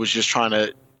Tucker was just trying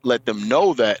to let them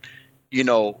know that,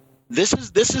 this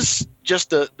is just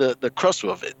the crust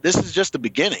of it. This is just the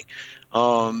beginning.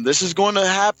 This is going to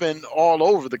happen all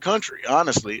over the country.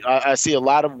 Honestly, I see a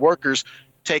lot of workers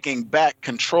taking back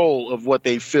control of what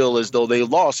they feel as though they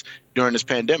lost during this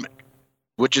pandemic,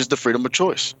 which is the freedom of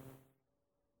choice.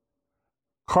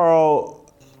 Carl,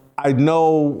 I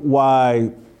know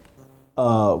why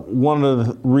one of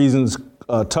the reasons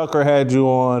Tucker had you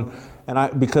on,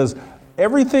 because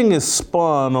everything is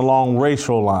spun along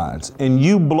racial lines, and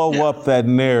you blow up that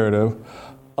narrative.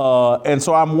 And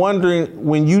so I'm wondering,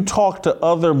 when you talk to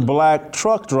other black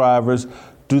truck drivers,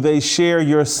 do they share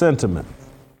your sentiment?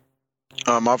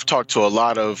 I've talked to a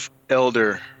lot of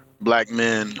elder black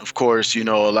men, of course, a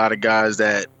lot of guys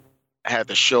that had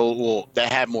the show, well,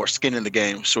 that had more skin in the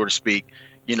game, so to speak,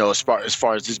 as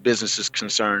far as this business is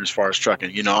concerned, as far as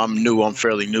trucking. I'm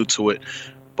fairly new to it.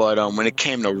 But when it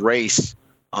came to race,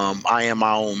 I am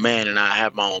my own man and I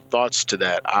have my own thoughts to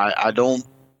that. I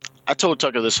told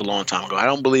Tucker this a long time ago. I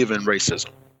don't believe in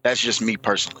racism. That's just me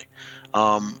personally.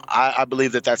 I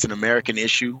believe that that's an American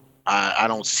issue. I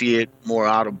don't see it more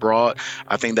out abroad.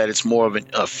 I think that it's more of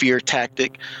a fear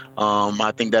tactic.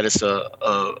 I think that it's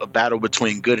a battle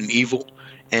between good and evil.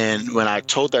 And when I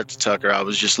told that to Tucker, I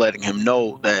was just letting him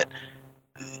know that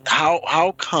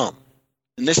how come,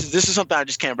 and this is something I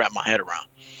just can't wrap my head around.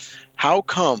 How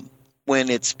come when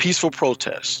it's peaceful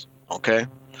protests, okay,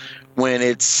 when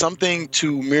it's something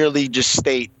to merely just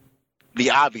state the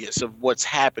obvious of what's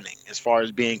happening as far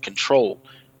as being controlled,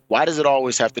 why does it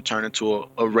always have to turn into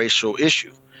a racial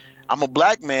issue? I'm a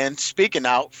black man speaking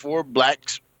out for black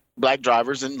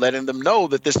drivers and letting them know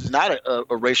that this is not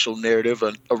a racial narrative,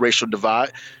 a racial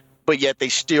divide, but yet they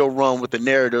still run with the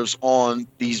narratives on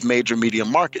these major media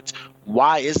markets.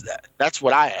 Why is that? That's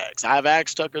what I ask. I've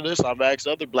asked Tucker this. I've asked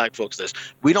other black folks this.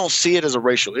 We don't see it as a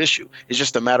racial issue. It's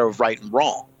just a matter of right and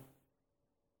wrong.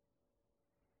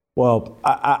 Well,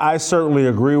 I certainly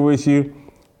agree with you.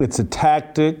 It's a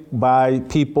tactic by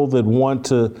people that want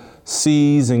to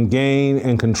seize and gain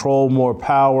and control more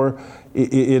power.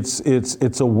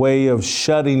 It's a way of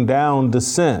shutting down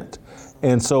dissent.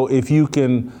 And so if you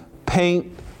can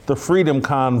paint the Freedom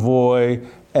Convoy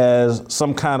as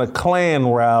some kind of Klan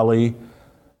rally,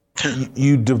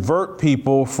 you divert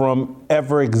people from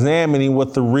ever examining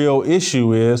what the real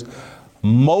issue is.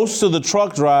 Most of the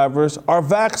truck drivers are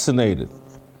vaccinated.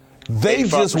 They 85%.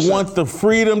 Just want the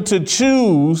freedom to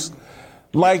choose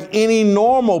like any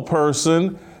normal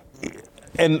person.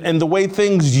 And the way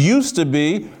things used to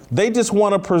be, they just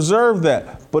want to preserve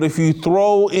that. But if you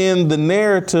throw in the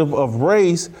narrative of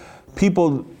race,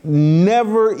 people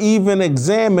never even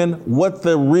examine what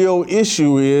the real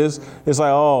issue is. It's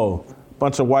like, oh, a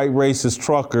bunch of white racist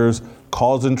truckers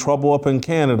causing trouble up in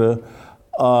Canada.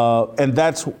 And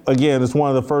that's, again, it's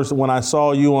one of the first, when I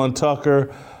saw you on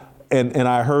Tucker and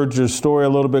I heard your story a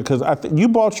little bit, because I think you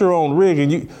bought your own rig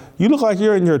and you look like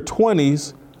you're in your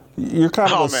 20s. You're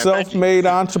kind of a self-made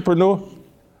entrepreneur.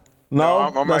 No,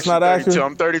 I'm that's not 32.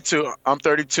 accurate. I'm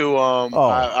 32.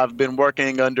 I've been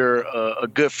working under a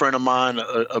good friend of mine,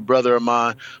 a brother of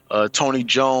mine, Tony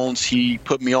Jones. He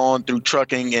put me on through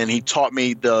trucking, and he taught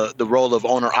me the role of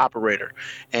owner-operator.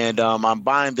 And I'm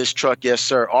buying this truck, yes,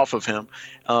 sir, off of him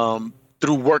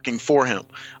through working for him.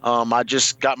 I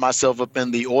just got myself up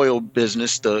in the oil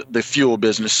business, the fuel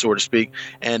business, so to speak,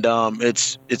 and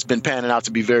it's been panning out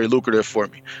to be very lucrative for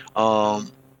me.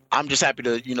 I'm just happy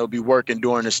to, be working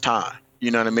during this time, you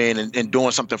know what I mean, and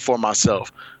doing something for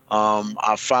myself.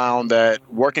 I found that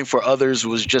working for others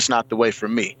was just not the way for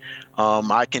me.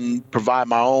 I can provide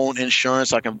my own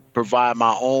insurance. I can provide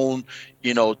my own,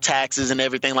 taxes and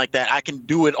everything like that. I can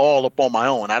do it all up on my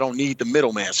own. I don't need the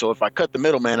middleman. So if I cut the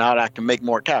middleman out, I can make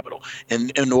more capital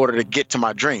in order to get to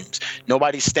my dreams.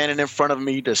 Nobody's standing in front of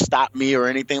me to stop me or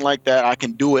anything like that. I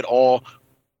can do it all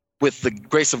with the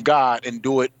grace of God and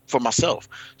do it for myself.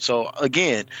 So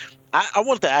again, I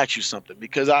wanted to ask you something,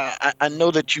 because I know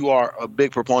that you are a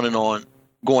big proponent on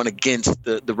going against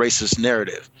the racist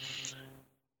narrative.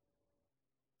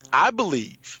 I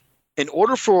believe in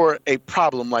order for a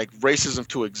problem like racism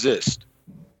to exist,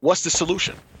 what's the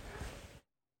solution?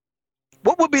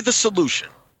 What would be the solution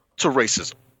to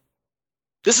racism?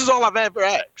 This is all I've ever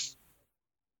asked.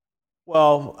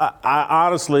 Well, I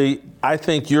honestly, I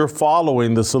think you're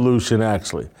following the solution,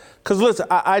 actually. Because listen,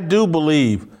 I do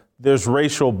believe there's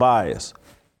racial bias,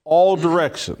 all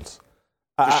directions.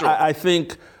 Sure. I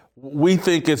think we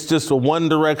think it's just a one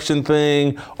direction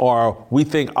thing, or we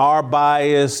think our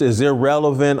bias is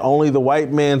irrelevant, only the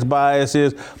white man's bias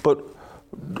is. But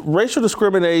racial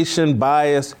discrimination,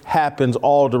 bias happens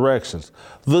all directions.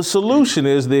 The solution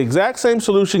is the exact same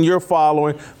solution you're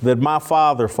following that my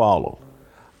father followed.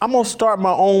 I'm going to start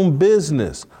my own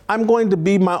business. I'm going to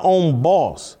be my own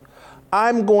boss.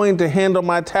 I'm going to handle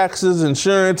my taxes,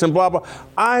 insurance, and blah, blah.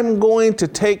 I'm going to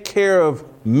take care of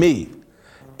me.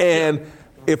 And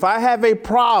if I have a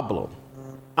problem,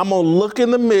 I'm going to look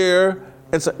in the mirror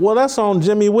and say, well, that's on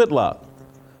Jimmy Whitlock.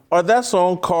 Or that's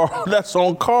on Carl. That's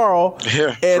on Carl.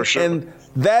 Yeah, for sure. And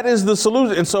that is the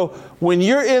solution. And so when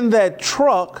you're in that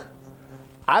truck,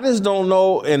 I just don't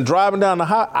know, and driving down the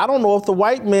highway, I don't know if the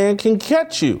white man can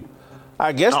catch you.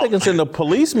 I guess they can send a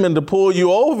policeman to pull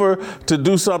you over to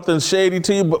do something shady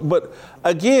to you. But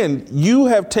again, you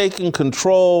have taken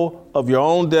control of your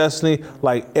own destiny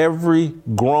like every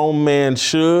grown man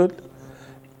should.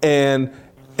 And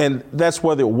that's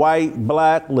whether white,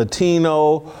 black,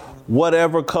 Latino,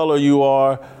 whatever color you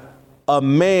are, a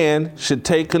man should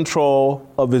take control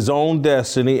of his own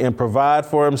destiny and provide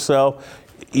for himself,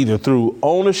 either through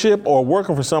ownership or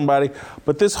working for somebody.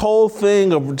 But this whole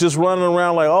thing of just running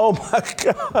around like, oh my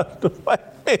God, the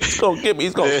white man's gonna get me,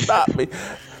 he's gonna stop me.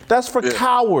 That's for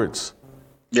cowards.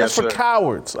 Yes, That's for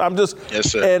cowards. I'm just,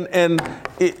 yes, sir. And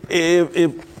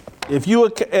if you,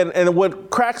 and what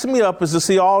cracks me up is to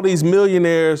see all these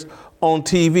millionaires on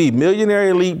TV, millionaire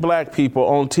elite black people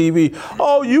on TV.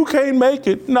 Oh, you can't make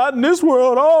it, not in this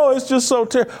world. Oh, it's just so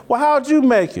terrible. Well, how'd you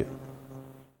make it?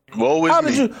 How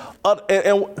did you?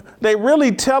 And they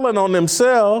really telling on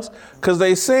themselves, because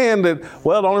they saying that,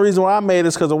 well, the only reason why I made it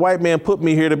is because a white man put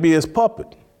me here to be his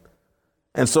puppet.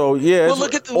 And so, yeah. Well,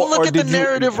 look at the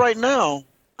narrative right now.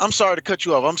 I'm sorry to cut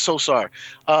you off. I'm so sorry.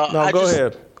 No, go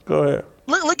ahead. Go ahead.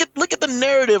 Look at the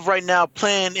narrative right now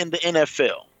playing in the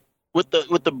NFL with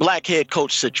the black head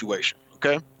coach situation.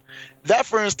 Okay, that,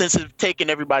 for instance, has taken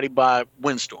everybody by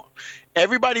windstorm.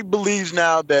 Everybody believes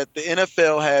now that the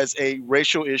NFL has a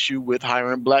racial issue with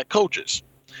hiring black coaches.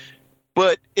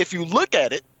 But if you look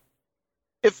at it,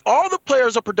 if all the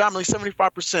players are predominantly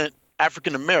 75%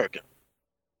 African American,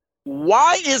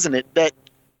 why isn't it that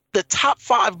the top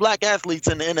 5 black athletes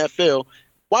in the NFL,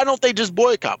 why don't they just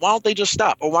boycott? Why don't they just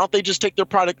stop? Or why don't they just take their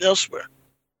product elsewhere?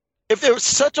 If there was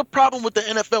such a problem with the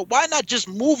NFL, why not just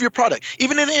move your product?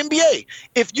 Even in the NBA,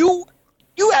 if you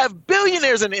have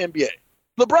billionaires in the NBA.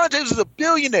 LeBron James is a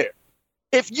billionaire.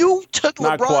 If you took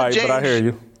Not LeBron quite, James, but I hear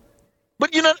you.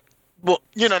 But you know what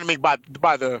I mean by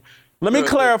the. Let me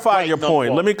clarify your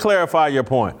point. Let me clarify your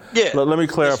point. Yeah. Let me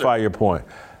clarify your point.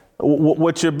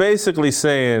 What you're basically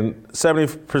saying,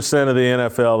 70% of the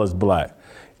NFL is black.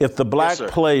 If the black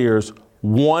players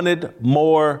wanted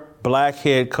more black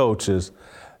head coaches,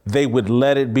 they would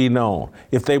let it be known.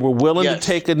 If they were willing to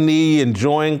take a knee and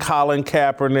join Colin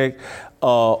Kaepernick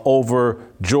over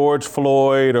George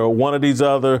Floyd or one of these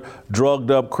other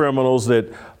drugged up criminals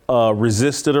that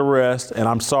resisted arrest, and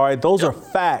I'm sorry, those are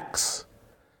facts.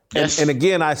 And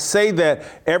again, I say that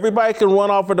everybody can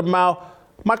run off of the mouth.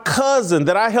 My cousin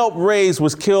that I helped raise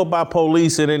was killed by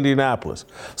police in Indianapolis.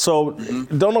 So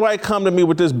don't nobody come to me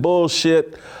with this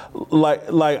bullshit like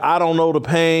I don't know the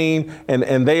pain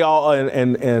and they all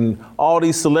and all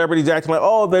these celebrities acting like,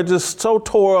 oh, they're just so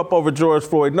tore up over George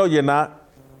Floyd. No, you're not.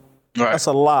 Right. That's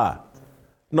a lie.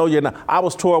 No, you're not. I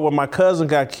was tore up when my cousin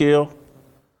got killed.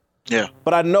 Yeah.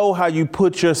 But I know how you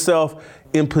put yourself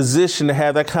in position to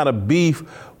have that kind of beef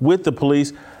with the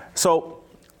police. So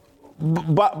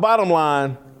bottom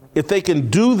line, if they can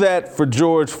do that for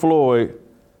George Floyd,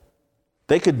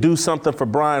 they could do something for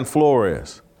Brian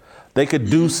Flores. They could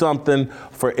do something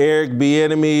for Eric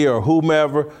Bieniemy or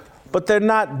whomever, but they're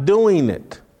not doing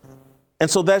it. And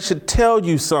so that should tell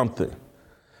you something.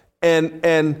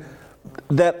 And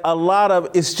that a lot of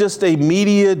it's just a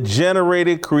media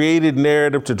generated, created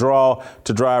narrative to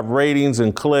drive ratings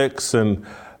and clicks. And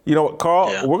you know what,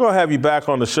 Carl, we're going to have you back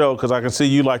on the show because I can see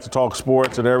you like to talk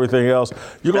sports and everything else.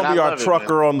 You're going to be our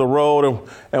trucker on the road,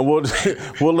 and we'll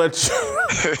let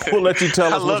you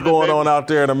tell us what's going on out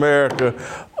there in America.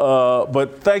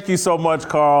 But thank you so much,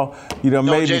 Carl. You know,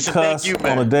 made me cuss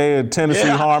on a day in Tennessee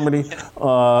Harmony.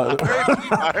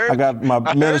 I got my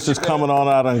ministers coming on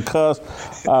out and cuss.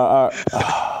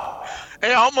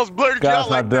 Hey, I almost blurted you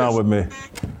out like this. God's not done with me.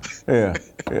 Yeah.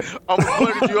 Almost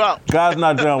blurted you out. God's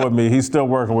not done with me. He's still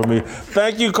working with me.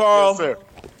 Thank you, Carl. Yes, sir.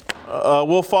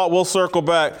 We'll circle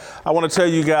back. I want to tell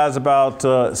you guys about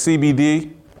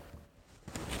CBD.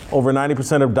 Over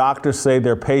 90% of doctors say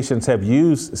their patients have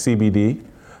used CBD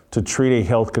to treat a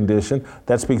health condition.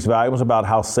 That speaks volumes about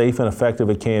how safe and effective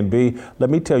it can be.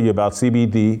 Let me tell you about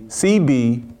CBD,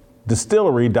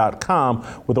 CBDistillery.com.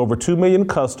 With over 2 million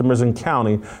customers and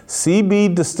counting,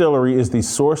 CB Distillery is the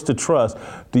source to trust.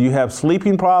 Do you have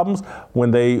sleeping problems?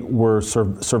 When they were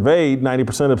surveyed,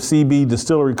 90% of CB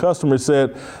Distillery customers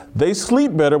said they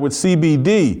sleep better with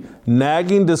CBD.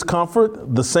 Nagging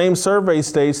discomfort? The same survey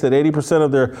states that 80%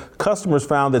 of their customers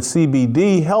found that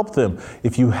CBD helped them.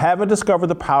 If you haven't discovered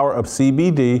the power of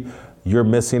CBD, you're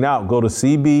missing out. Go to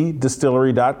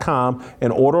cbdistillery.com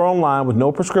and order online with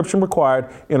no prescription required.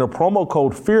 Enter promo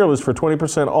code FEARLESS for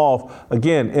 20% off.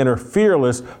 Again, enter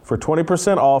FEARLESS for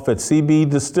 20% off at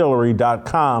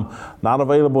cbdistillery.com. Not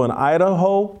available in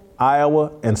Idaho,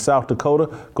 Iowa, and South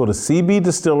Dakota. Go to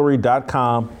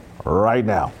cbdistillery.com right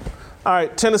now. All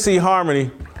right, Tennessee Harmony.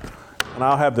 And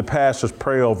I'll have the pastors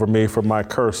pray over me for my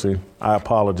cursing. I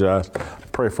apologize.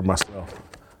 Pray for myself.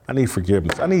 I need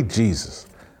forgiveness. I need Jesus.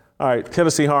 All right,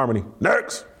 Tennessee Harmony.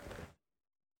 Next.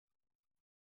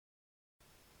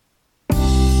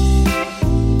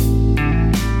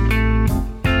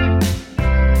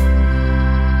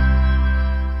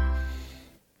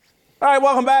 All right,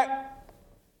 welcome back.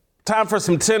 Time for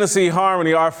some Tennessee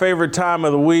Harmony, our favorite time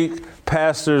of the week.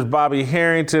 Pastors Bobby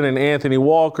Harrington and Anthony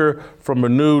Walker from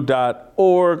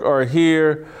renew.org are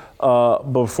here.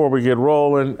 Before we get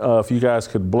rolling, if you guys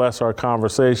could bless our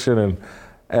conversation and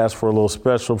ask for a little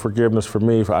special forgiveness for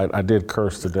me. I did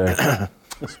curse today.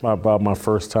 It's about my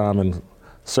first time in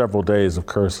several days of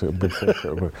cursing.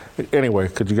 Anyway,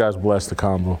 could you guys bless the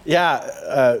combo?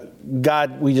 Yeah,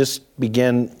 God, we just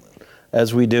begin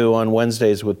as we do on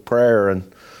Wednesdays with prayer,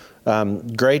 and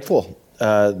grateful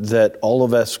that all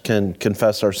of us can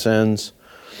confess our sins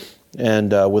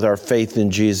and with our faith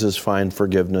in Jesus find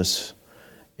forgiveness,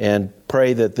 and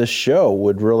pray that this show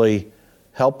would really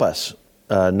help us,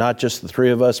 not just the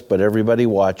three of us, but everybody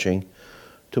watching,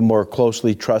 to more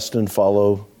closely trust and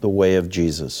follow the way of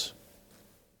Jesus.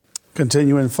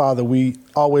 Continuing, Father, we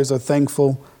always are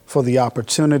thankful for the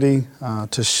opportunity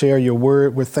to share your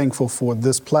word. We're thankful for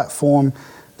this platform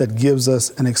that gives us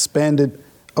an expanded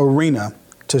arena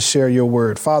to share your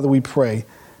word. Father, we pray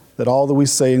that all that we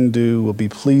say and do will be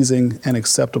pleasing and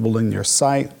acceptable in your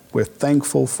sight. We're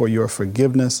thankful for your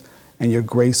forgiveness and your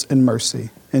grace and mercy.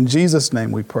 In Jesus'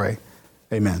 name we pray.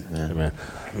 Amen. Amen.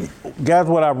 Guys,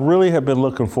 what I really have been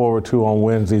looking forward to on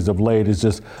Wednesdays of late is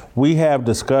just we have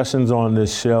discussions on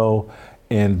this show,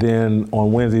 and then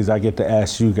on Wednesdays I get to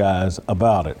ask you guys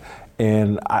about it.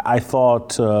 And I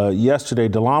thought yesterday,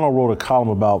 Delano wrote a column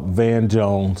about Van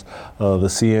Jones, the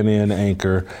CNN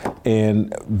anchor,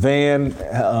 and Van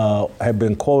had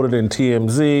been quoted in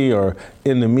TMZ or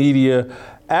in the media.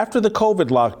 After the COVID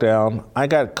lockdown, I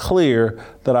got clear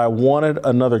that I wanted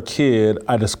another kid.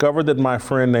 I discovered that my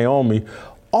friend Naomi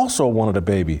also wanted a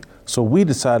baby. So we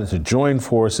decided to join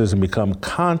forces and become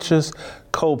conscious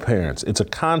co-parents. It's a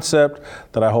concept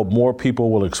that I hope more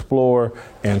people will explore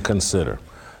and consider.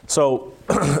 So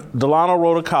Delano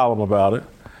wrote a column about it,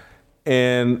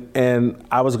 and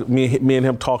me and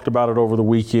him talked about it over the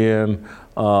weekend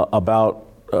about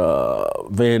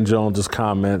Van Jones's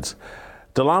comments.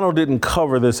 Delano didn't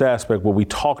cover this aspect, but we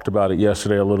talked about it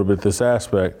yesterday a little bit, this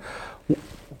aspect.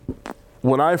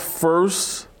 When I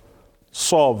first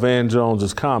saw Van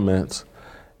Jones's comments,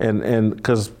 and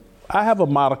because I have a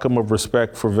modicum of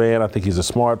respect for Van. I think he's a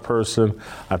smart person.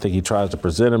 I think he tries to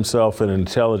present himself in an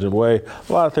intelligent way.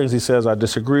 A lot of things he says I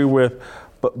disagree with,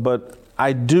 but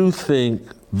I do think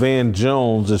Van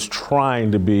Jones is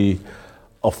trying to be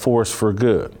a force for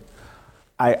good.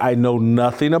 I know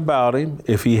nothing about him,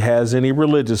 if he has any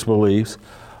religious beliefs,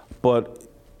 but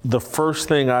the first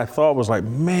thing I thought was like,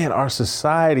 man, our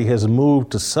society has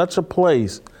moved to such a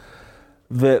place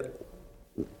that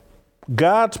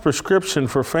God's prescription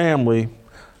for family,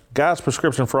 God's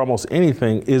prescription for almost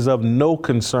anything is of no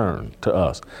concern to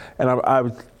us. And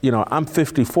I'm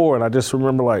 54, and I just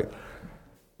remember, like,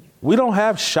 we don't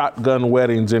have shotgun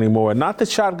weddings anymore. Not that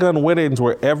shotgun weddings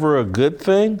were ever a good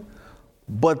thing,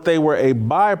 but they were a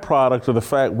byproduct of the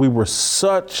fact we were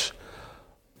such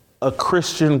a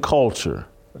Christian culture,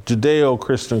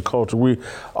 Judeo-Christian culture. We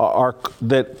are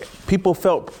that people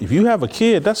felt, if you have a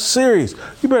kid, that's serious.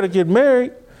 You better get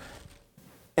married.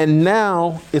 And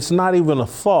now it's not even a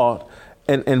thought.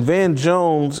 And Van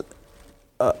Jones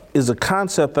is a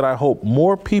concept that I hope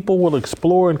more people will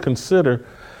explore and consider.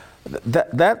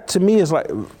 That to me is like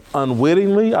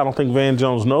unwittingly, I don't think Van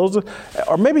Jones knows it,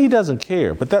 or maybe he doesn't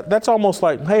care, but that's almost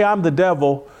like, hey, I'm the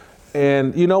devil,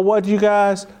 and you know what, you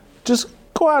guys, just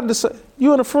go out and decide,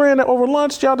 you and a friend over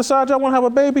lunch, y'all decide y'all want to have a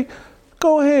baby,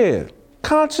 go ahead,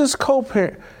 conscious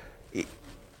co-parent.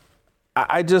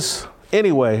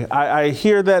 Anyway, I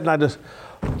hear that and I just,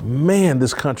 man,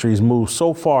 this country's moved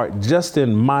so far just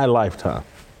in my lifetime.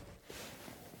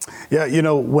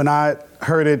 Yeah, when I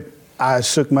heard it, I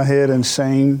shook my head in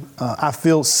shame. I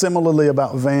feel similarly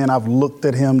about Van. I've looked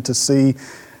at him to see,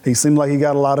 he seemed like he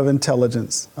got a lot of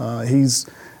intelligence. He's,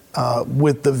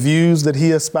 with the views that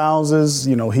he espouses,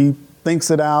 he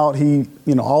thinks it out.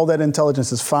 All that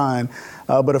intelligence is fine.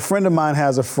 But a friend of mine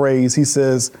has a phrase. He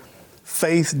says,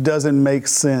 faith doesn't make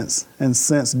sense and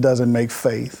sense doesn't make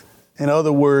faith. In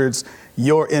other words,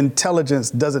 your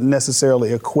intelligence doesn't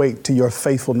necessarily equate to your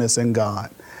faithfulness in God.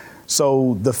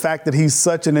 So the fact that he's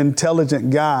such an intelligent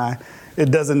guy, it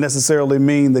doesn't necessarily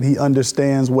mean that he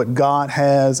understands what God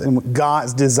has and what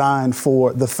God's designed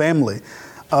for the family.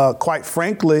 Quite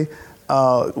frankly,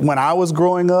 when I was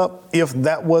growing up, if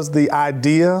that was the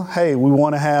idea, hey, we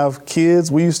want to have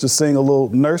kids, we used to sing a little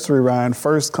nursery rhyme,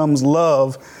 first comes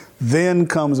love, then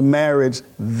comes marriage,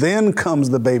 then comes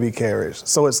the baby carriage.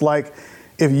 So it's like,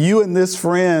 if you and this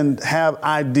friend have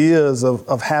ideas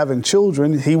of having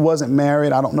children, he wasn't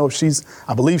married. I don't know if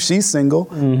I believe she's single.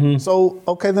 Mm-hmm. So,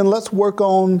 okay, then let's work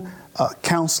on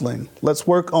counseling. Let's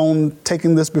work on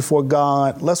taking this before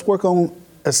God. Let's work on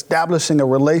establishing a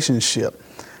relationship.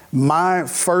 My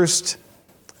first,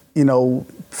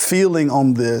 feeling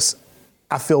on this,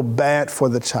 I feel bad for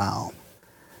the child.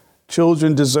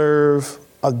 Children deserve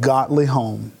a godly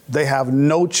home. They have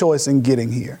no choice in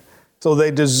getting here. So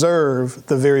they deserve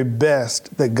the very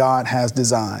best that God has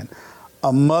designed.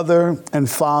 A mother and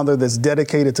father that's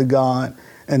dedicated to God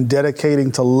and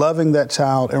dedicating to loving that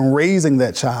child and raising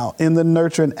that child in the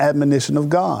nurture and admonition of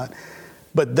God.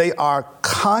 But they are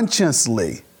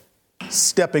consciously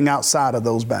stepping outside of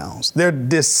those bounds. They're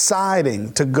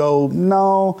deciding to go,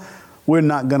 no, we're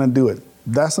not going to do it.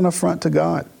 That's an affront to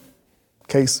God.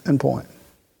 Case in point.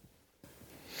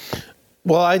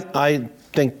 Well, I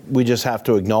think we just have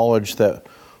to acknowledge that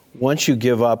once you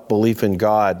give up belief in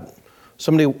God,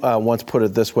 somebody once put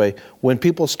it this way, when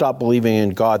people stop believing in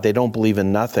God, they don't believe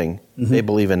in nothing, mm-hmm. They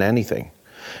believe in anything.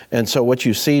 And so what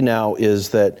you see now is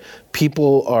that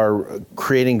people are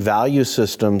creating value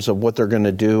systems of what they're going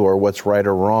to do or what's right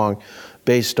or wrong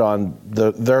based on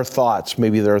their thoughts,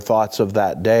 maybe their thoughts of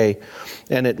that day.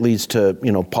 And it leads to,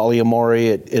 polyamory,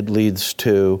 it leads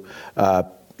to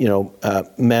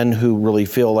men who really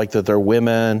feel like that they're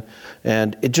women,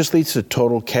 and it just leads to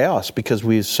total chaos because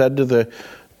we've said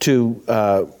to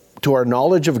our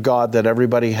knowledge of God that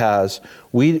everybody has,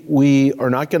 we are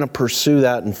not going to pursue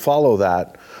that and follow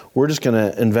that. We're just going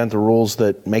to invent the rules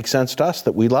that make sense to us,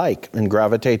 that we like, and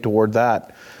gravitate toward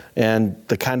that. And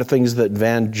the kind of things that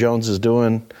Van Jones is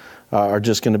doing are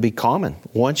just going to be common.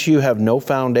 Once you have no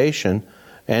foundation,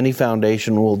 any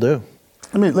foundation will do.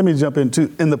 Let me jump in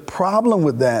too. And the problem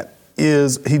with that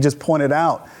is, he just pointed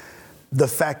out the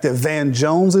fact that Van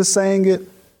Jones is saying it.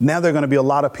 Now there are going to be a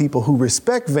lot of people who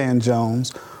respect Van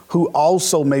Jones who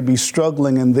also may be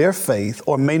struggling in their faith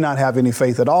or may not have any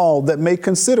faith at all that may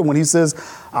consider, when he says,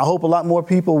 I hope a lot more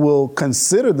people will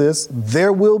consider this,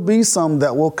 there will be some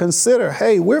that will consider,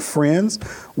 hey, we're friends.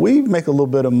 We make a little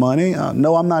bit of money.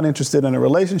 No, I'm not interested in a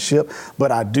relationship,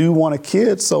 but I do want a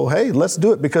kid. So, hey, let's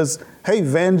do it because, hey,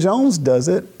 Van Jones does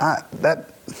it. That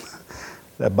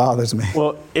bothers me.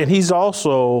 Well, and he's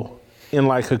also in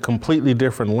like a completely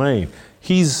different lane.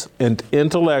 He's an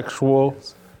intellectual.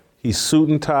 He's suit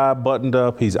and tie, buttoned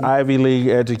up. He's Ivy League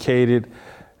educated.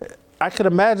 I could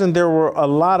imagine there were a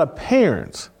lot of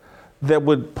parents that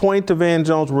would point to Van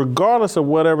Jones, regardless of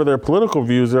whatever their political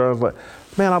views are. I was like,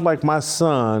 man, I'd like my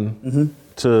son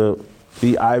to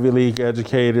be Ivy League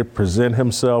educated, present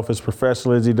himself as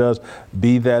professional as he does,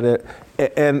 be that.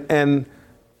 And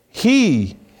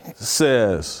he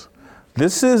says,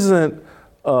 this isn't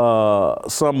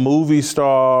some movie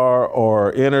star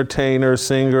or entertainer,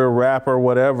 singer, rapper,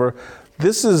 whatever.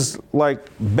 This is like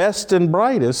best and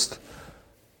brightest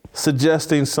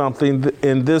suggesting something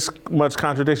in this much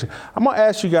contradiction. I'm going to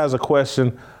ask you guys a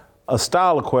question, a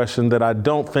style of question that I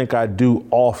don't think I do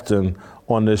often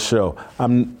on this show.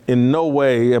 I'm in no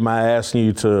way am I asking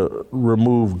you to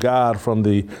remove God from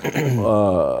the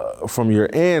from your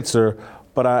answer,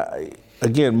 but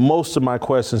again, most of my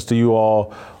questions to you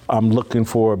all, I'm looking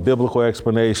for a biblical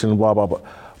explanation, blah, blah, blah.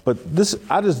 But this,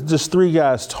 just three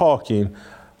guys talking.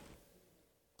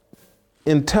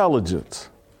 Intelligence.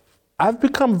 I've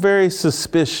become very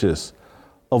suspicious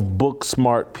of book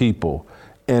smart people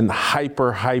and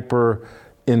hyper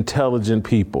intelligent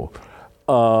people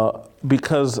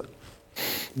because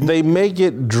they may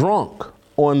get drunk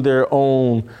on their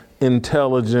own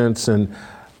intelligence and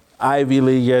Ivy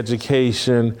League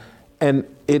education, and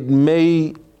it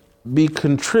may be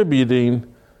contributing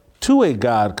to a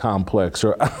God complex,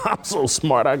 or I'm so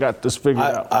smart, I got this figured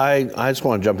out. I just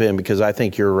want to jump in because I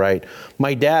think you're right.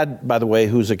 My dad, by the way,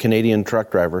 who's a Canadian truck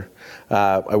driver,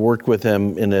 I worked with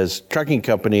him in his trucking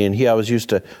company, and he always used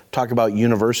to talk about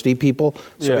university people.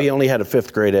 So he only had a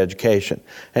 5th grade education.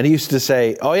 And he used to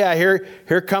say, oh yeah,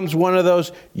 here comes one of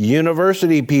those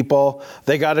university people.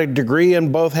 They got a degree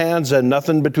in both hands and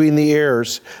nothing between the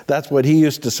ears. That's what he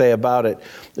used to say about it.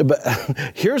 But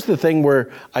here's the thing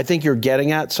where I think you're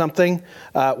getting at something.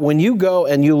 When you go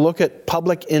and you look at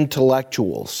public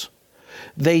intellectuals,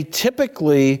 they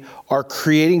typically are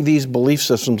creating these belief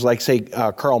systems like, say,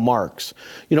 Karl Marx.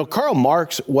 You know, Karl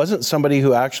Marx wasn't somebody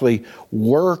who actually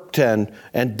worked and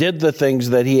did the things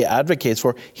that he advocates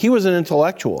for. He was an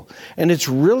intellectual. And it's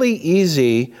really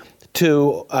easy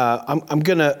to, I'm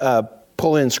going to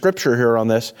pull in scripture here on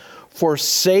this, for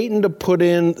Satan to put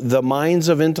in the minds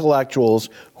of intellectuals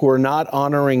who are not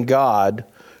honoring God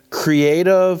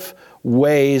creative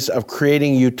ways of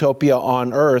creating utopia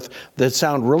on earth that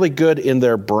sound really good in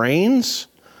their brains,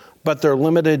 but they're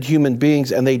limited human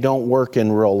beings and they don't work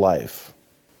in real life.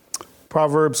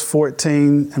 Proverbs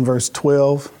 14 and verse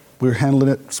 12, we're handling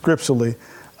it scripturally.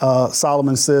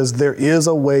 Solomon says, there is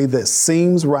a way that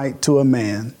seems right to a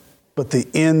man, but the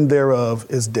end thereof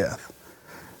is death.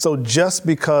 So just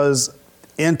because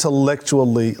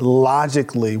intellectually,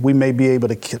 logically, we may be able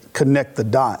to connect the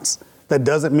dots, that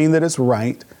doesn't mean that it's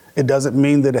right. It doesn't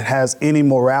mean that it has any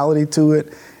morality to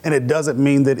it, and it doesn't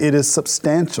mean that it is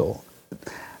substantial.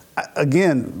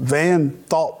 Again, Van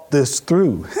thought this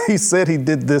through. He said he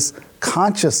did this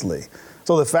consciously.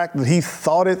 So the fact that he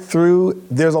thought it through,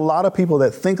 there's a lot of people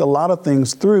that think a lot of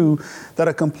things through that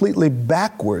are completely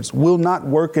backwards, will not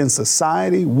work in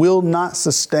society, will not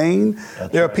sustain.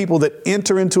 There are people that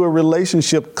enter into a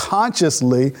relationship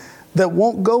consciously that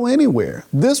won't go anywhere.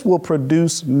 This will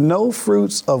produce no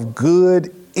fruits of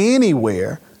good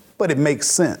anywhere, but it makes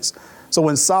sense. So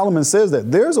when Solomon says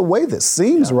that there's a way that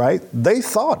seems right, they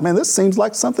thought, man, this seems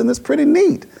like something that's pretty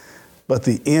neat. But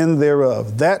the end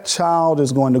thereof, that child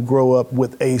is going to grow up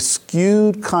with a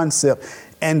skewed concept,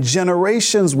 and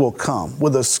generations will come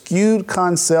with a skewed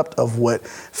concept of what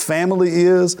family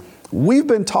is. We've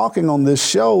been talking on this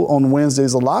show on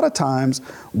Wednesdays a lot of times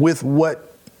with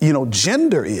what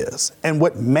gender is and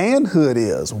what manhood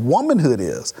is, womanhood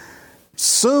is.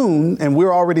 Soon, and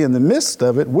we're already in the midst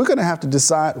of it, we're going to have to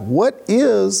decide what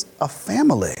is a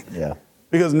family. Yeah.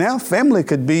 Because now family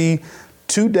could be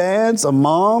two dads, a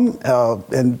mom,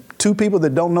 and two people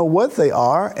that don't know what they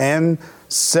are, and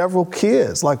several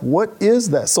kids. Like, what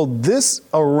is that? So this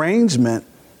arrangement,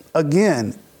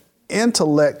 again,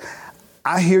 intellect.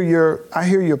 I hear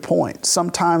your point.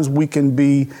 Sometimes we can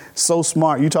be so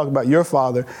smart. You talk about your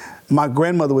father. My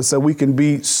grandmother would say we can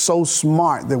be so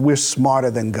smart that we're smarter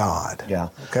than God. Yeah.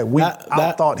 Okay. We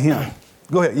out-thought him.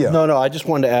 Go ahead. Yeah. No. I just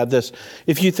wanted to add this.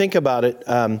 If you think about it,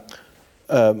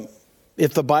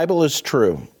 if the Bible is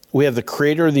true, we have the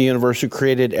creator of the universe who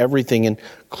created everything,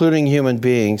 including human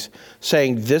beings,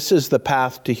 saying this is the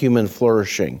path to human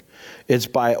flourishing. It's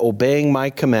by obeying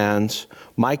my commands.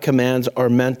 My commands are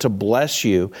meant to bless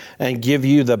you and give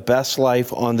you the best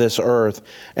life on this earth.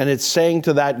 And it's saying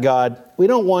to that God, we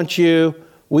don't want you.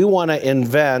 We want to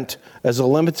invent, as a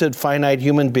limited, finite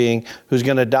human being who's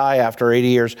going to die after 80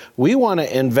 years, we want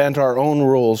to invent our own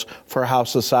rules for how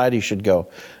society should go.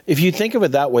 If you think of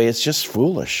it that way, it's just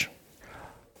foolish.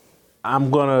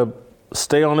 I'm going to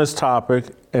stay on this topic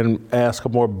and ask a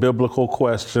more biblical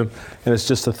question, and it's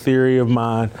just a theory of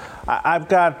mine. I've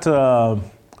got,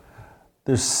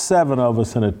 there's 7 of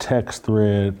us in a text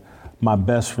thread, my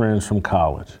best friends from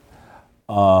college.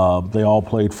 They all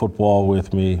played football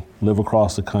with me, live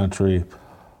across the country.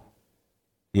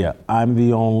 Yeah, I'm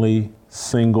the only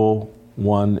single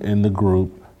one in the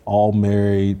group, all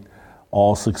married,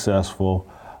 all successful.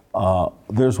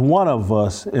 There's one of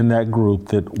us in that group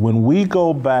that when we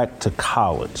go back to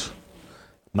college,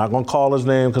 I'm not going to call his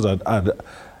name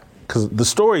because the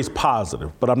story's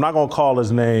positive, but I'm not going to call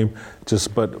his name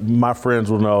but my friends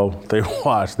will know, they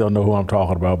watch, they'll know who I'm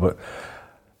talking about. But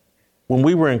when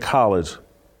we were in college,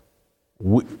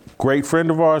 great friend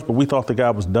of ours, but we thought the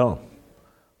guy was dumb.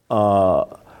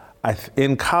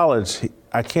 In college,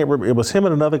 I can't remember, it was him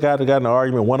and another guy that got in an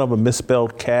argument. One of them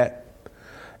misspelled cat.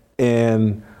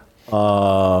 And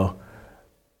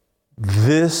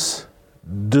this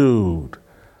dude,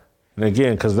 and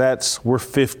again, because we're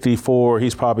 54,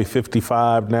 he's probably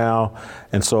 55 now.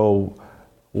 And so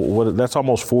that's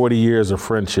almost 40 years of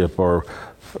friendship, or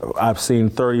I've seen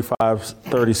 35,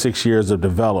 36 years of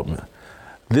development.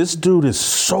 This dude is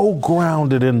so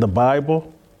grounded in the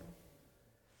Bible.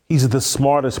 He's the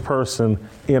smartest person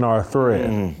in our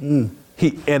thread.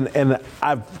 And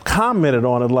I've commented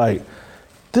on it like,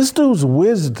 this dude's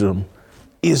wisdom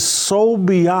is so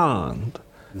beyond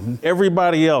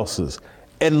everybody else's.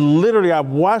 And literally, I've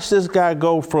watched this guy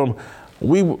go from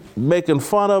we making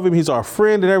fun of him, he's our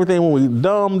friend and everything, when we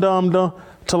dumb,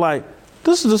 to like,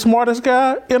 this is the smartest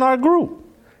guy in our group.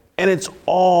 And it's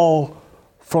all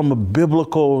from a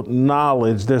biblical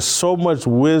knowledge. There's so much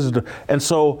wisdom. And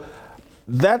so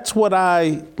that's what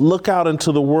I look out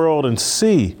into the world and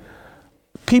see.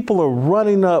 People are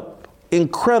running up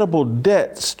incredible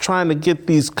debts trying to get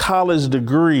these college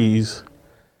degrees.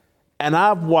 And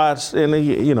I've watched, and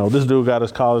this dude got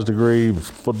his college degree,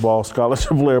 football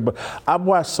scholarship player, but I've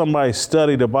watched somebody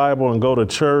study the Bible and go to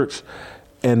church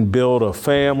and build a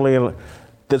family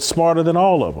that's smarter than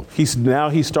all of them. He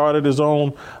started his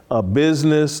own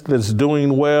business that's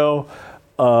doing well.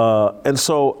 And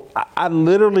so I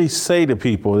literally say to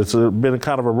people, it's been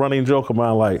kind of a running joke of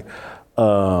mine, like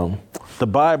the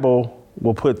Bible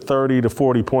will put 30 to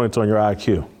 40 points on your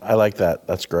IQ. I like that.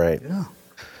 That's great. Yeah.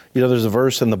 There's a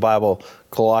verse in the Bible,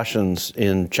 Colossians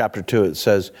in chapter 2, it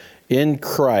says, in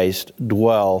Christ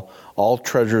dwell all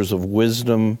treasures of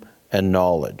wisdom and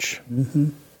knowledge.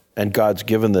 And God's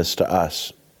given this to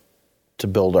us to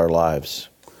build our lives.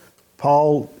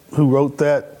 Paul, who wrote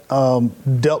that,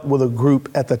 dealt with a group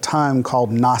at the time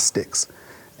called Gnostics.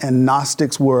 And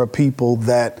Gnostics were a people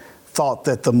that thought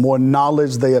that the more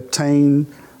knowledge they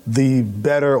obtained, the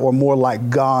better or more like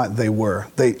God they were.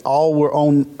 They all were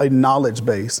on a knowledge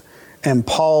base. And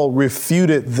Paul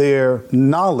refuted their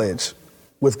knowledge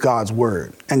with God's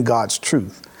word and God's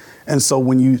truth. And so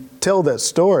when you tell that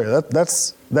story,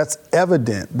 that's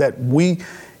evident that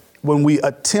when we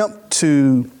attempt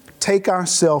to take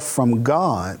ourselves from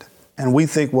God and we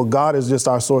think, well, God is just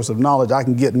our source of knowledge, I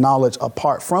can get knowledge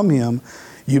apart from him,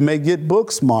 you may get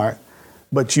book smart,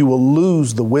 but you will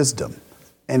lose the wisdom.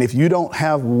 And if you don't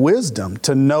have wisdom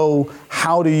to know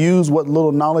how to use what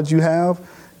little knowledge you have,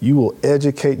 you will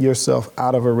educate yourself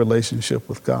out of a relationship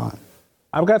with God.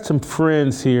 I've got some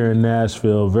friends here in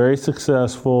Nashville, very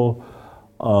successful,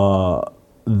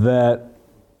 that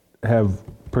have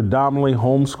predominantly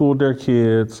homeschooled their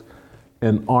kids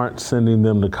and aren't sending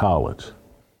them to college.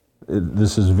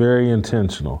 This is very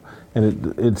intentional.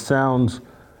 And it sounds,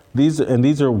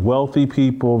 these are wealthy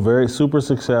people, very super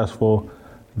successful.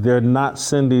 They're not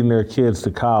sending their kids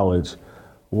to college.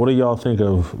 What do y'all think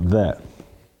of that?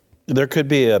 There could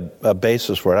be a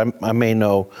basis for it. I may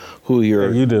know who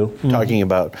you're talking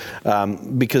about,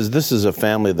 because this is a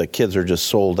family that kids are just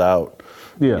sold out,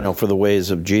 for the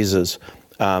ways of Jesus.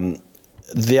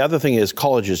 The other thing is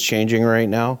college is changing right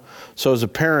now. So as a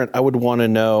parent, I would want to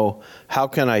know, how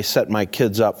can I set my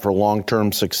kids up for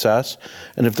long-term success?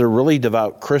 And if they're really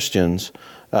devout Christians,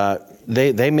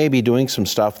 they may be doing some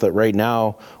stuff that right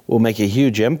now will make a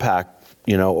huge impact,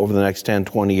 over the next 10,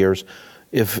 20 years.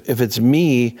 If it's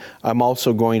me, I'm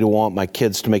also going to want my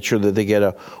kids to make sure that they get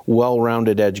a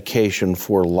well-rounded education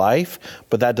for life,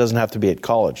 but that doesn't have to be at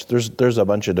college. There's a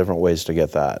bunch of different ways to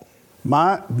get that.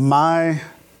 My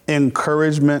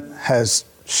encouragement has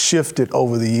shifted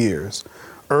over the years.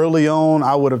 Early on,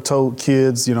 I would have told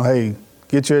kids, hey,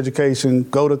 get your education,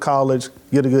 go to college,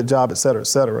 get a good job, et cetera, et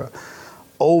cetera.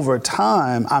 Over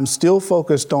time, I'm still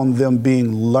focused on them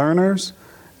being learners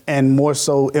and more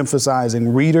so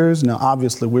emphasizing readers. Now,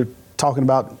 obviously, we're talking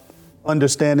about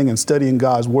understanding and studying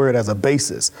God's word as a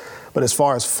basis. But as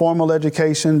far as formal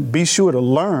education, be sure to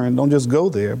learn. Don't just go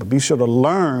there, but be sure to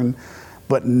learn.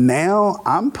 But now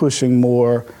I'm pushing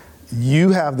more, you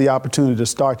have the opportunity to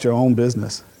start your own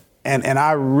business. And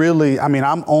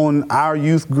I'm on our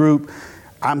youth group.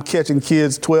 I'm catching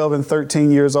kids 12 and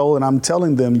 13 years old, and I'm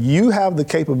telling them, you have the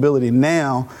capability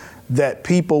now that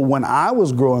people, when I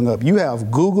was growing up, you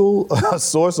have Google, a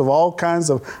source of all kinds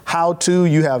of how-to,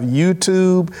 you have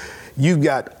YouTube, you've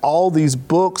got all these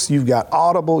books, you've got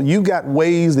Audible, you've got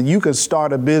ways that you can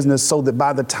start a business so that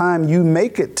by the time you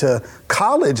make it to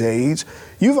college age,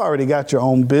 you've already got your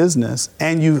own business,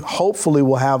 and you hopefully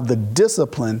will have the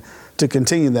discipline to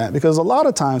continue that. Because a lot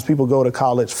of times people go to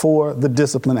college for the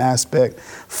discipline aspect,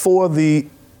 for the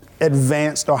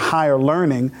advanced or higher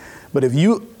learning. But if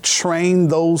you train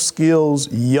those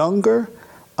skills younger,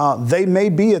 they may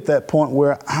be at that point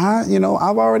where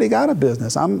I've already got a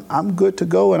business. I'm good to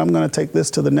go, and I'm going to take this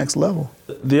to the next level.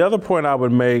 The other point I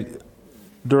would make,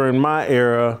 during my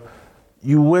era,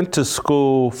 you went to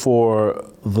school for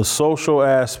the social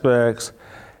aspects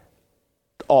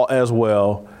as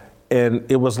well.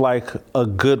 And it was like a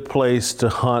good place to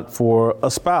hunt for a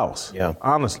spouse. Yeah.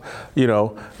 Honestly, a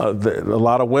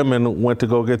lot of women went to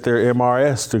go get their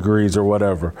MRS degrees or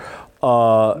whatever.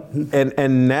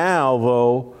 And now,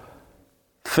 though,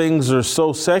 things are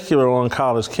so secular on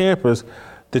college campus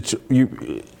that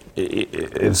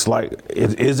it's like,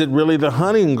 is it really the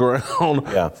hunting ground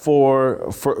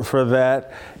for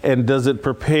that? And does it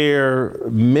prepare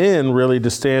men really to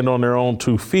stand on their own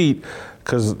 2 feet?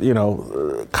 Because,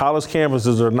 college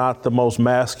campuses are not the most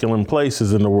masculine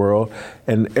places in the world,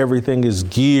 and everything is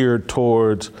geared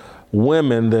towards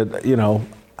women that,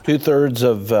 2/3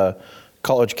 of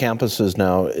college campuses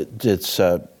now, it's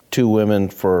 2 women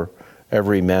for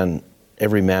every man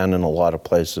in a lot of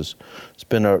places. It's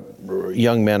been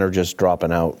young men are just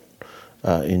dropping out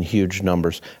in huge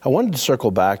numbers. I wanted to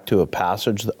circle back to a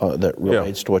passage that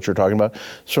relates to what you're talking about.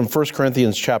 It's from 1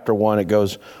 Corinthians chapter 1. It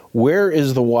goes, "Where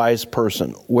is the wise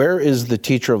person? Where is the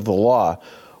teacher of the law?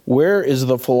 Where is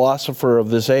the philosopher of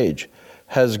this age?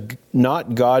 Has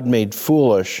not God made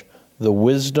foolish the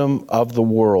wisdom of the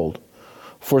world?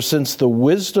 For since the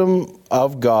wisdom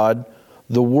of God,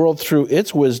 the world through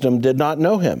its wisdom did not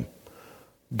know him.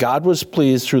 God was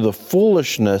pleased through the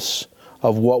foolishness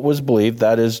of what was believed,"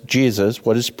 that is Jesus,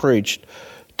 what is preached,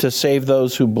 "to save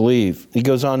those who believe." He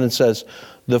goes on and says,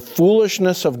 "The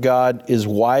foolishness of God is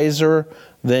wiser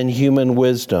than human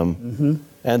wisdom,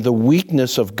 and the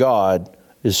weakness of God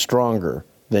is stronger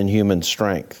than human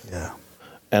strength." Yeah.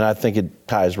 And I think it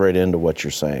ties right into what you're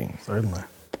saying. Certainly.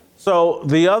 So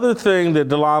the other thing that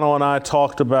Delano and I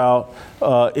talked about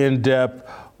in depth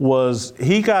was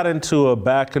he got into a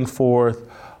back and forth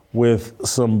with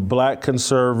some black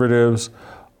conservatives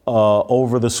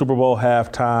over the Super Bowl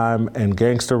halftime and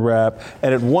gangster rap.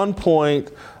 And at one point,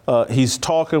 he's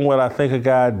talking with, I think, a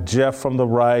guy, Jeff from the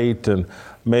right, and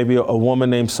maybe a woman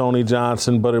named Sony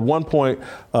Johnson. But at one point,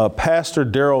 Pastor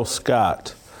Darrell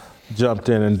Scott jumped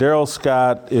in. And Darrell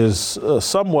Scott is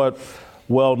somewhat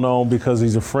well known because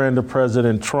he's a friend of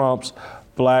President Trump's,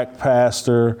 black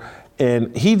pastor.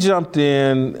 And he jumped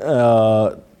in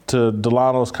to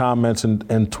Delano's comments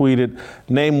and tweeted,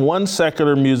 "Name one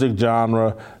secular music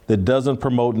genre that doesn't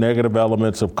promote negative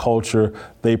elements of culture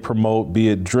they promote, be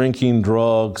it drinking,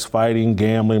 drugs, fighting,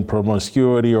 gambling,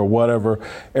 promiscuity, or whatever.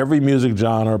 Every music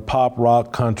genre, pop,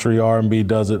 rock, country, R&B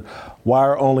does it. Why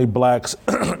are only blacks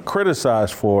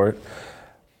criticized for it?"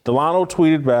 Delano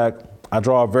tweeted back, I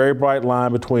draw a very bright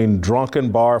line between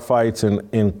drunken bar fights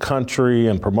in country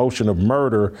and promotion of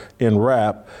murder in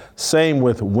rap. Same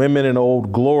with women in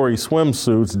Old Glory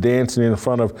swimsuits dancing in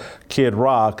front of Kid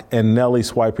Rock and Nelly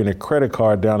swiping a credit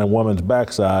card down a woman's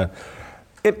backside.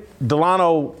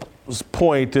 Delano's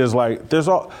point is like,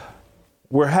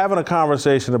 we're having a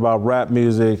conversation about rap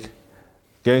music,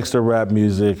 gangster rap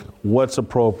music, what's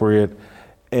appropriate,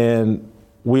 and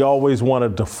we always want to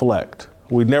deflect.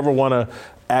 We never want to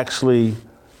actually,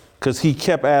 because he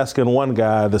kept asking one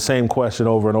guy the same question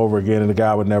over and over again, and the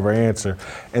guy would never answer.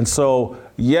 And so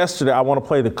yesterday, I want to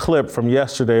play the clip from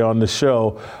yesterday on the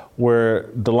show where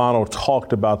Delano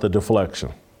talked about the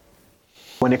deflection.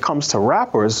 When it comes to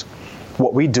rappers,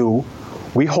 what we do,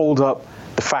 we hold up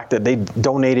the fact that they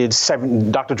donated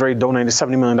Dr. Dre donated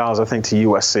 $70 million, I think, to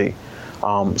USC.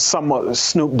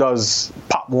 Snoop does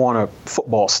Pop Warner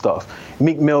football stuff.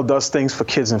 Meek Mill does things for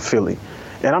kids in Philly.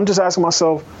 And I'm just asking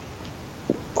myself,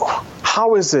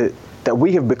 how is it that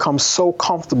we have become so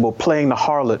comfortable playing the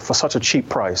harlot for such a cheap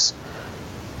price?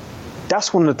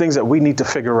 That's one of the things that we need to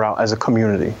figure out as a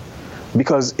community.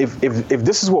 Because if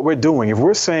this is what we're doing, if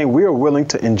we're saying we are willing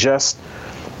to ingest,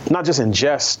 not just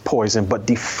ingest poison, but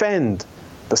defend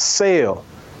the sale,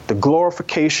 the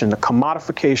glorification, the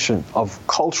commodification of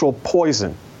cultural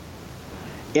poison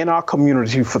in our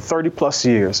community for 30 plus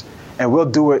years, and we'll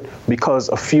do it because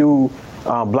a few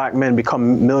black men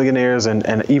become millionaires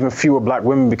and even fewer black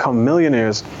women become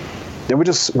millionaires, then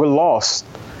we're lost.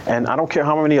 And I don't care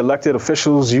how many elected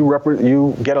officials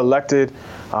you get elected,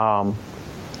 how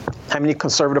many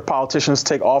conservative politicians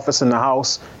take office in the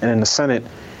House and in the Senate,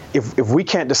 if we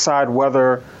can't decide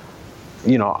whether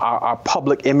our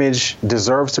public image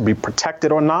deserves to be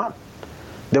protected or not,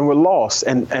 then we're lost.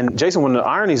 And Jason, one of the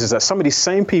ironies is that some of these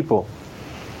same people,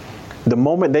 the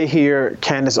moment they hear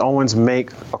Candace Owens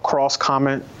make a cross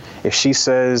comment, if she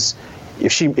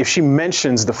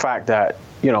mentions the fact that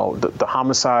the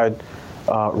homicide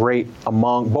rate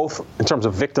among both in terms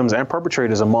of victims and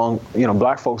perpetrators among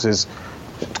black folks is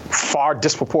far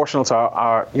disproportional to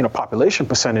our population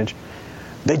percentage,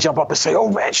 they jump up and say, "Oh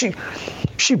man, she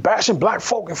bashing black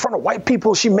folk in front of white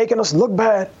people. She making us look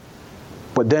bad."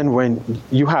 But then when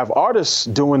you have artists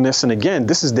doing this, and again,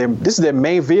 this is their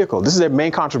main vehicle. This is their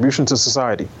main contribution to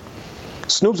society.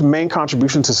 Snoop's main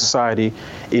contribution to society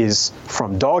is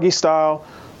from Doggy Style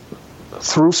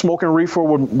through Smoking Reefer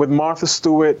with Martha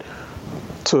Stewart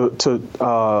to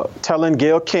telling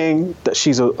Gayle King that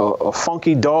she's a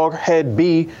funky dog head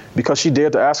bee because she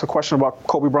dared to ask a question about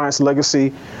Kobe Bryant's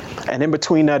legacy. And in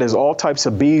between that is all types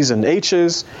of B's and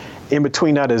H's. In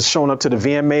between that is showing up to the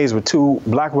VMAs with 2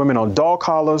 black women on dog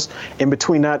collars. In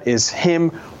between that is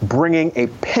him bringing a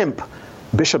pimp,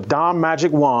 Bishop Don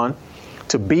Magic Juan,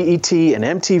 to BET and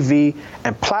MTV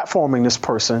and platforming this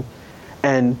person.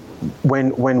 And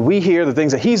when we hear the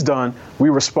things that he's done, we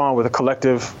respond with a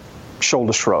collective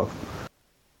shoulder shrug.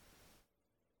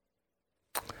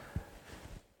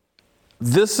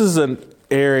 This is an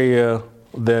area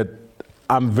that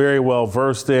I'm very well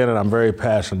versed in and I'm very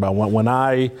passionate about. When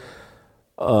I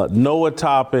know a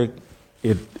topic,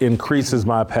 it increases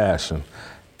my passion.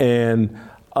 And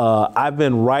I've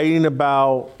been writing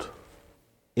about,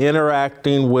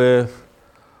 interacting with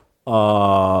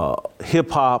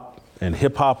hip hop and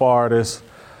hip hop artists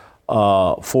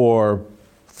for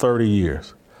 30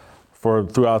 years.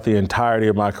 Throughout the entirety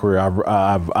of my career.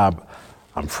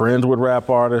 I'm friends with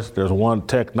rap artists. There's one,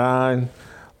 Tech Nine,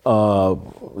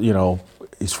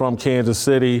 he's from Kansas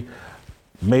City,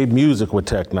 made music with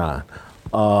Tech Nine.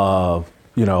 No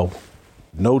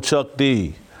Chuck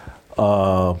D.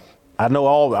 I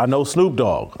know Snoop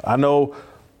Dogg. I know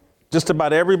just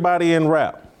about everybody in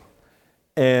rap.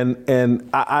 And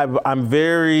I'm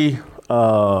very,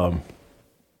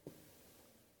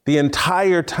 the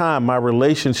entire time, my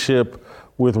relationship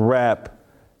with rap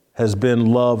has been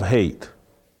love-hate.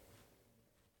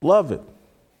 Love it.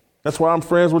 That's why I'm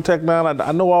friends with Tech Nine.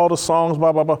 I know all the songs,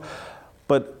 blah, blah, blah.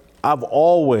 But I've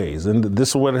always, and this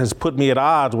is what has put me at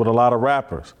odds with a lot of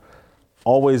rappers,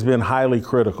 always been highly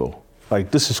critical.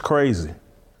 Like, this is crazy.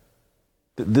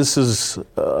 This is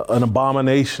an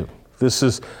abomination.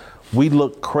 We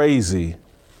look crazy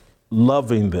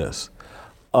loving this.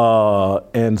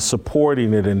 And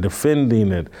supporting it and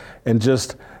defending it. And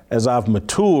just as I've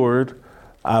matured,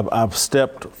 I've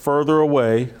stepped further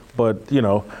away. But,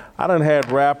 I done had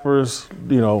rappers,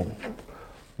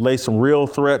 lay some real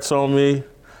threats on me.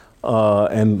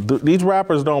 And these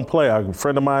rappers don't play. A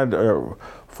friend of mine,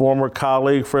 former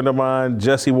colleague, friend of mine,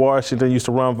 Jesse Washington, used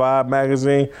to run Vibe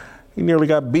magazine. He nearly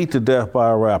got beat to death by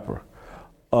a rapper.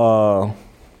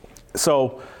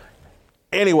 So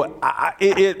anyway,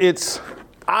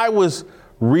 I was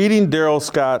reading Daryl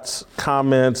Scott's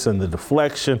comments and the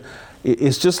deflection.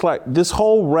 It's just like this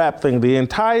whole rap thing, the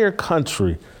entire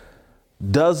country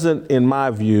doesn't, in my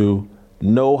view,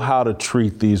 know how to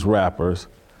treat these rappers.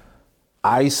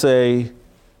 I say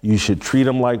you should treat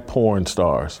them like porn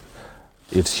stars.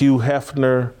 It's Hugh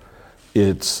Hefner,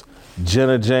 it's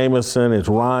Jenna Jameson, it's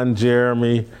Ron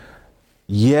Jeremy.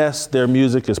 Yes, their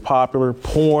music is popular.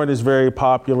 Porn is very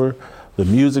popular. The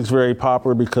music's very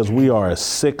popular because we are a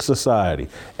sick society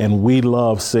and we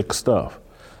love sick stuff.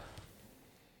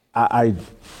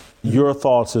 Your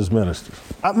thoughts as ministers.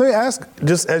 Let me ask,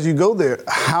 just as you go there,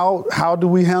 how do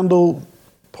we handle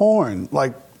porn?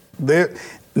 Like,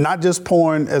 not just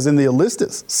porn as in the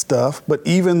illicit stuff, but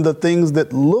even the things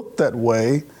that look that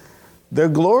way, they're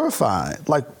glorified.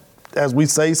 Like, as we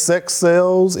say, sex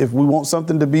sells. If we want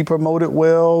something to be promoted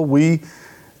well, we,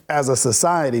 as a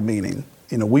society, meaning,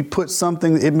 we put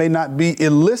something, it may not be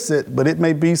illicit, but it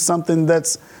may be something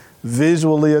that's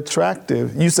visually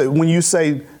attractive. When you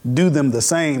say do them the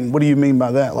same, what do you mean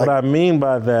by that? What I mean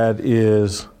by that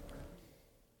is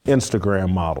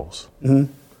Instagram models.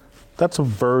 Mm-hmm. That's a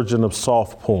version of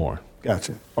soft porn.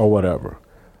 Gotcha. Or whatever.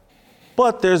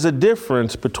 But there's a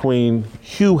difference between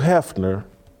Hugh Hefner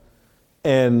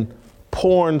and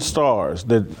porn stars,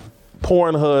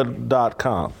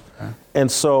 Pornhub.com. Okay.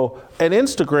 And so an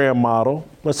Instagram model,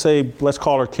 let's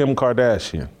call her Kim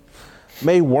Kardashian,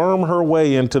 may worm her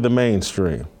way into the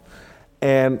mainstream.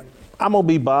 And I'm gonna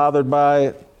be bothered by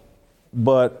it,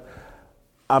 but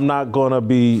I'm not gonna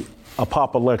be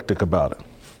apoplectic about it.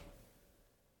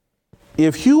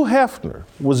 If Hugh Hefner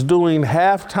was doing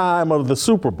halftime of the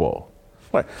Super Bowl,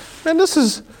 man, this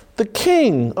is the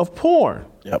king of porn.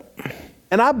 Yep.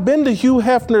 And I've been to Hugh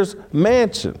Hefner's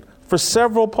mansion for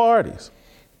several parties.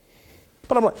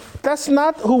 But I'm like, that's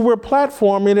not who we're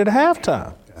platforming at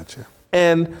halftime. Gotcha.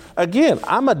 And again,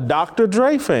 I'm a Dr.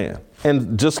 Dre fan.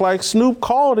 And just like Snoop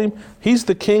called him, he's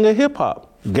the king of hip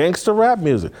hop, gangster rap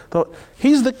music.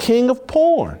 He's the king of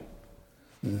porn.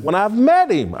 Mm-hmm. When I've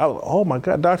met him, oh my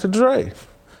God, Dr. Dre.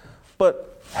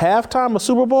 But halftime of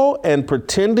Super Bowl and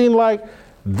pretending like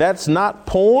that's not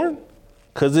porn,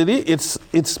 because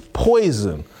it's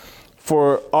poison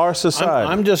for our society.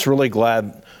 I'm just really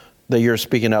glad that you're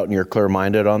speaking out and you're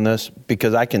clear-minded on this,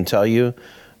 because I can tell you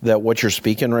that what you're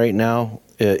speaking right now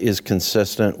is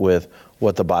consistent with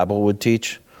what the Bible would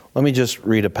teach. Let me just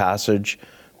read a passage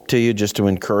to you just to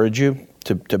encourage you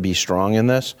to be strong in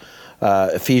this.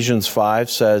 Ephesians 5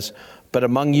 says, "But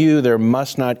among you there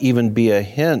must not even be a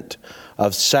hint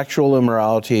of sexual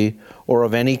immorality or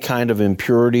of any kind of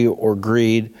impurity or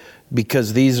greed,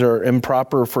 because these are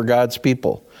improper for God's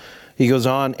people." He goes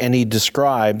on and he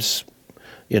describes,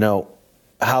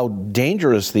 how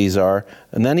dangerous these are.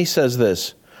 And then he says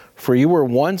this, "For you were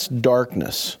once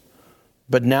darkness,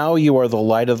 but now you are the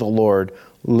light of the Lord.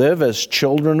 Live as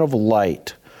children of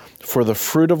light, for the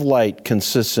fruit of light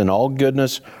consists in all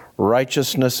goodness,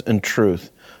 righteousness, and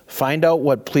truth. Find out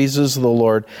what pleases the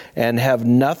Lord and have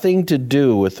nothing to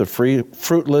do with the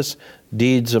fruitless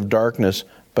deeds of darkness,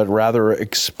 but rather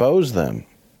expose them."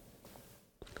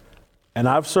 And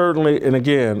I've certainly, and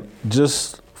again,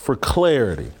 just for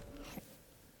clarity,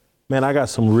 man, I got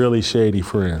some really shady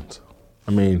friends.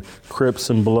 I mean, Crips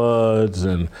and Bloods,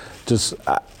 and just,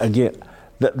 again,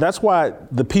 that's why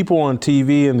the people on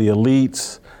TV and the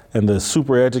elites and the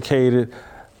super educated,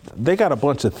 they got a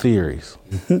bunch of theories.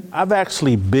 I've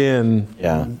actually been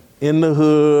in the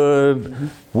hood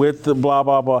with the blah,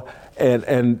 blah, blah,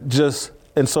 and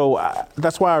so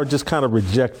that's why I just kind of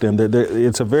reject them.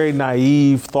 It's a very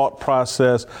naive thought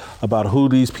process about who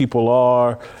these people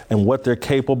are and what they're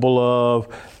capable of,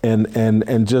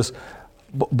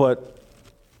 but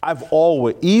I've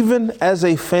always, even as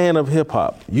a fan of hip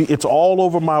hop, it's all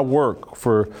over my work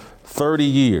for 30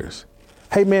 years.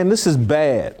 Hey man, this is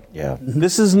bad. Yeah.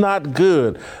 This is not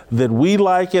good that we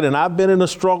like it, and I've been in a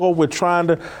struggle with trying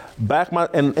to back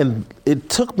and it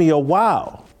took me a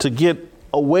while to get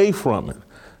away from it,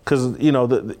 because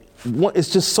it's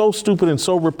just so stupid and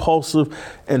so repulsive,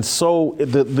 and so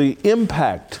the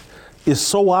impact is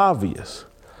so obvious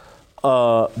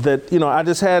that I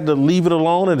just had to leave it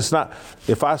alone. And it's not,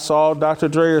 if I saw Dr.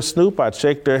 Dre or Snoop, I'd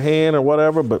shake their hand or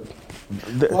whatever. But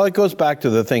well, it goes back to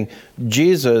the thing.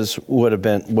 Jesus would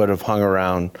have hung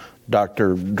around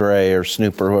Dr. Dre or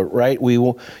Snoop or right.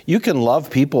 You can love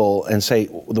people and say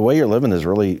the way you're living is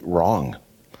really wrong.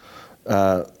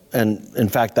 And in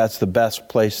fact, that's the best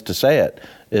place to say it,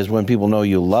 is when people know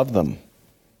you love them.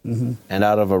 Mm-hmm. And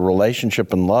out of a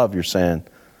relationship and love, you're saying,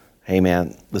 hey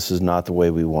man, this is not the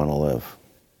way we want to live.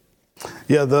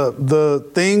 Yeah, the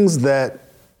things that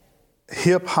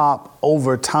hip hop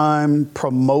over time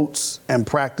promotes and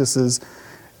practices.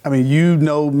 I mean, you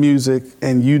know music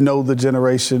and you know the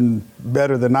generation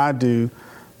better than I do.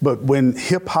 But when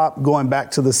hip hop going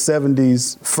back to the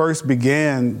 70s first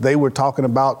began, they were talking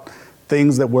about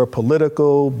things that were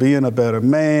political, being a better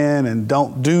man and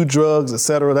don't do drugs, et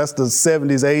cetera. That's the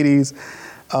 70s, 80s.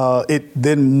 It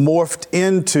then morphed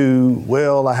into,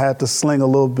 well, I had to sling a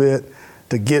little bit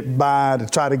to get by, to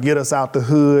try to get us out the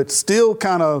hood. Still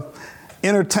kind of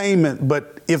entertainment,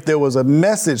 but if there was a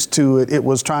message to it, it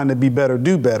was trying to be better,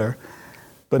 do better.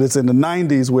 But it's in the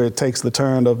 90s where it takes the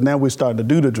turn of now we're starting to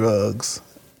do the drugs.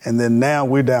 And then now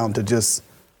we're down to just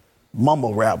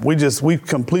mumble rap. We've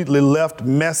completely left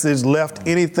message, left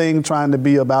anything trying to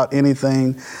be about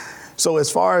anything. So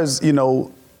as far as, you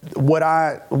know, what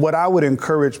I would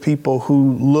encourage people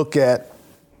who look at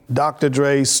Dr.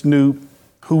 Dre, Snoop,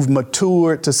 who've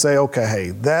matured to say, okay, hey,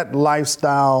 that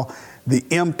lifestyle, the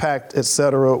impact, et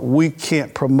cetera, we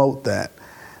can't promote that.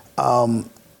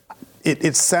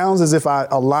 It sounds as if I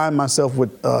align myself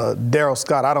with Daryl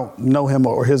Scott. I don't know him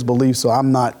or his beliefs, so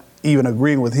I'm not even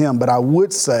agreeing with him. But I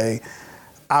would say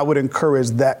I would encourage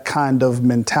that kind of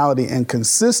mentality and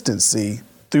consistency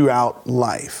throughout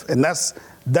life. And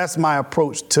that's my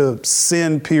approach to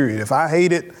sin, period. If I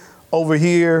hate it over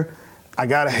here, I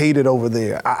got to hate it over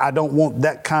there. I don't want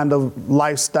that kind of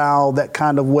lifestyle, that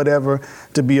kind of whatever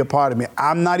to be a part of me.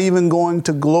 I'm not even going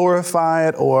to glorify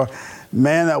it or,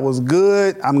 man, that was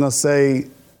good. I'm going to say,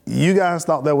 you guys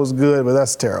thought that was good, but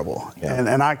that's terrible. Yeah.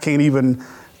 And I can't even,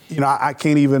 I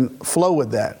can't even flow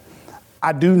with that.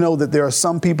 I do know that there are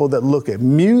some people that look at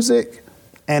music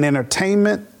and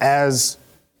entertainment as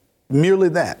merely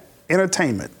that.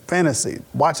 Entertainment, fantasy,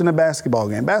 watching a basketball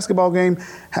game. Basketball game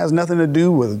has nothing to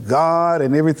do with God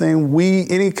and everything.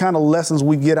 Any kind of lessons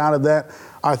we get out of that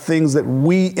are things that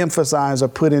we emphasize or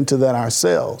put into that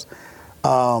ourselves.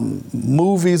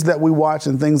 Movies that we watch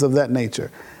and things of that nature.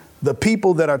 The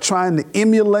people that are trying to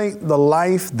emulate the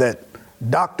life that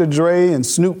Dr. Dre and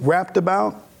Snoop rapped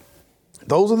about,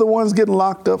 those are the ones getting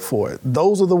locked up for it.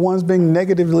 Those are the ones being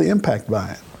negatively impacted by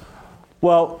it.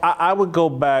 Well, I would go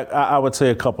back. I would say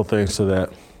a couple things to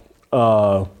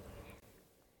that.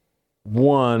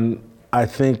 One, I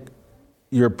think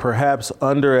you're perhaps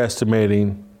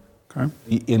underestimating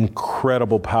the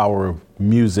incredible power of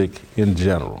music in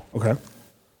general. Okay.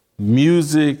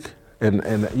 Music, and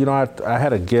I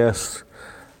had a guest,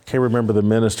 can't remember the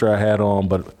minister I had on,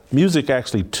 but music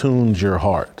actually tunes your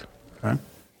heart. Okay.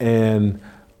 And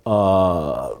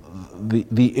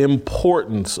the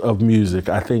importance of music,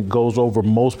 I think, goes over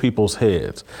most people's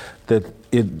heads, that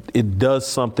it does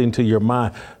something to your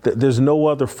mind. There's no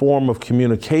other form of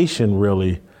communication,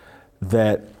 really,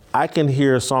 that I can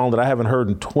hear a song that I haven't heard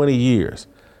in 20 years.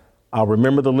 I'll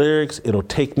remember the lyrics. It'll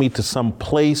take me to some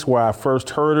place where I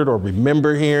first heard it or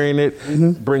remember hearing it.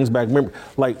 Mm-hmm. Brings back memory.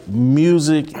 Like,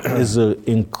 music is an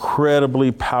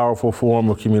incredibly powerful form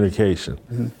of communication.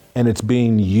 Mm-hmm. And it's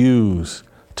being used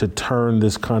to turn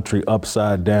this country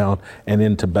upside down and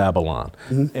into Babylon.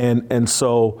 Mm-hmm. And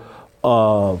so,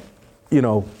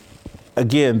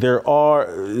 again,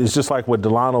 it's just like what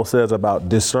Delano says about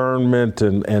discernment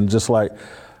and just like,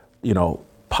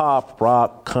 pop,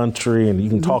 rock, country, and you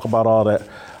can talk about all that.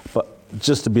 But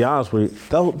just to be honest with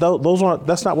you,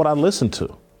 that's not what I listen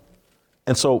to.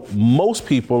 And so most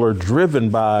people are driven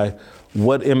by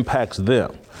what impacts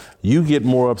them. You get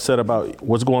more upset about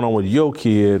what's going on with your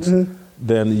kids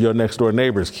than your next door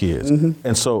neighbor's kids. Mm-hmm.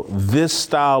 And so this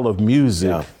style of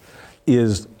music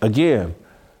is, again,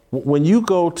 when you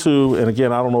go to, and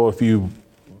again, I don't know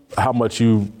how much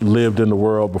you lived in the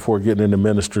world before getting into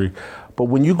ministry, but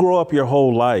when you grow up your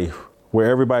whole life where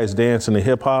everybody's dancing to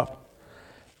hip hop,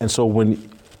 and so when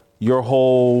your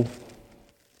whole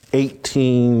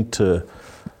 18 to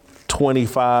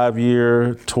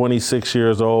 25 26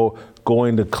 years old,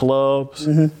 going to clubs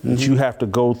that you have to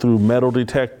go through metal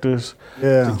detectors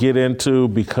to get into,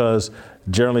 because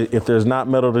generally if there's not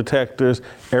metal detectors,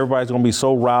 everybody's going to be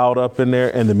so riled up in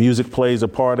there and the music plays a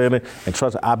part in it. And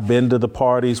trust me, I've been to the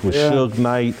parties with Suge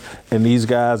Knight and these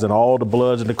guys and all the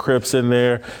Bloods and the Crips in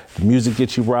there. The music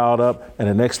gets you riled up, and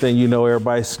the next thing you know,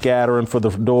 everybody's scattering for the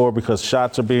door because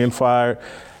shots are being fired.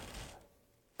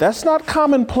 That's not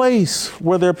commonplace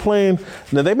where they're playing.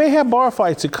 Now, they may have bar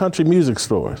fights at country music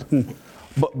stores,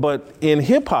 but in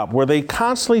hip hop, where they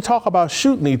constantly talk about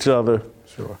shooting each other,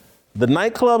 the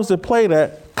nightclubs that play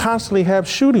that constantly have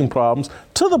shooting problems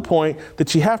to the point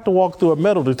that you have to walk through a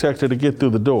metal detector to get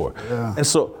through the door. Yeah. And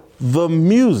so the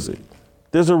music,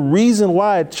 there's a reason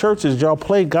why at churches y'all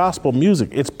play gospel music.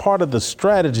 It's part of the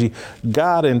strategy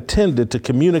God intended to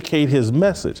communicate his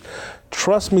message.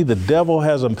 trust me, the devil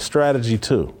has a strategy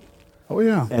too. Oh,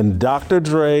 yeah. And Dr.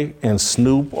 Dre and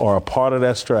Snoop are a part of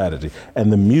that strategy. And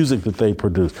the music that they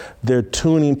produce, they're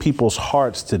tuning people's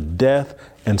hearts to death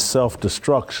and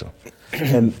self-destruction.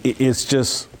 And it's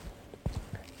just,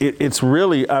 it's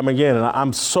really,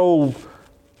 I'm so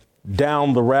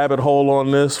down the rabbit hole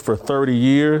on this for 30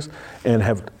 years and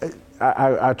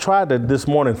I tried to this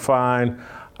morning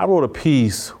I wrote a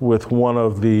piece with one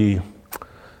of the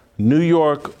New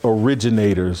York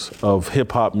originators of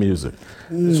hip hop music.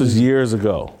 This was years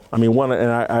ago. I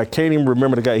can't even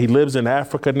remember the guy. He lives in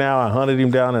Africa now. I hunted him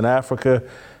down in Africa.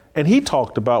 And he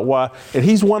talked about why, and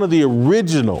he's one of the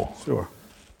original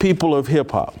people of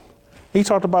hip hop. He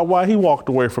talked about why he walked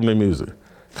away from the music.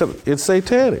 Because it's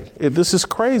satanic. This is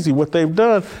crazy what they've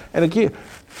done. And again,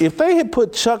 if they had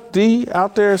put Chuck D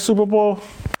out there at Super Bowl,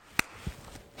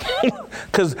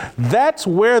 because that's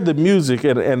where the music,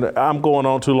 and I'm going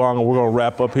on too long and we're going to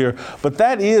wrap up here, but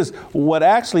that is what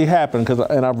actually happened,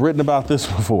 and I've written about this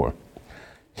before.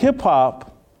 Hip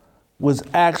hop was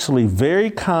actually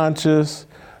very conscious,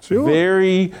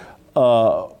 very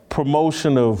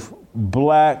promotion of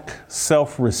black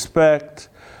self-respect.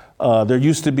 There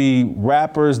used to be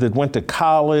rappers that went to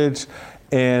college,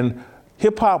 and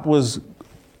hip hop was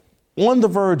on the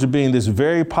verge of being this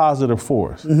very positive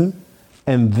force. Mm-hmm.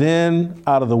 And then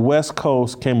out of the West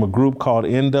Coast came a group called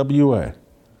NWA.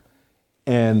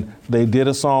 And they did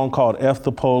a song called F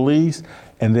the Police.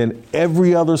 And then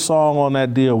every other song on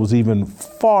that deal was even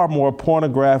far more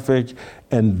pornographic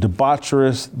and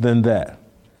debaucherous than that.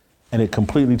 And it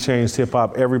completely changed hip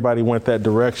hop. Everybody went that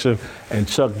direction, and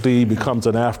Chuck D becomes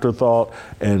an afterthought,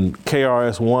 and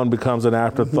KRS-One becomes an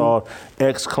afterthought,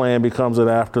 X-Clan becomes an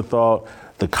afterthought,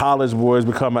 the College Boys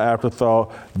become an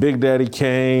afterthought, Big Daddy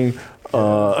Kane,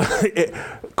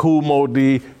 Kool Moe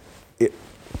Dee,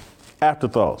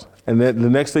 afterthoughts. And then the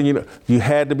next thing you know, you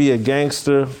had to be a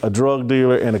gangster, a drug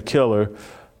dealer, and a killer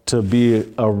to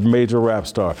be a major rap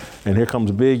star. And here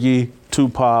comes Biggie,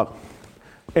 Tupac.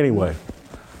 Anyway,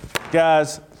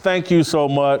 guys, thank you so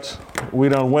much. We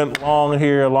done went long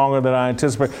here, longer than I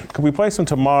anticipated. Could we play some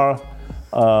tomorrow?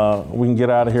 We can get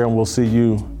out of here and we'll see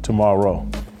you tomorrow.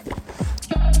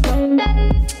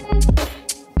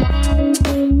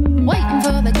 Waiting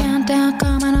for the countdown,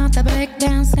 coming off the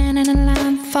breakdown, standing in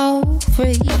line for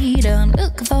freedom.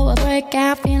 Looking for a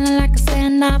breakout, feeling like a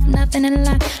standoff, nothing in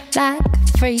life like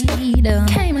freedom.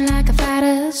 Came in like a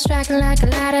fighter, striking like a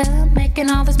ladder, making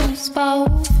all these moves for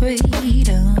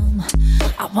freedom.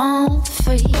 I want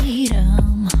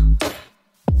freedom.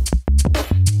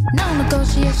 No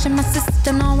negotiation, my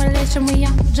sister, no relation. We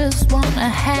all just wanna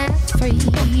have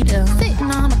freedom.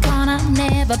 Sitting on a corner,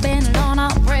 never been alone.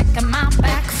 I'll break my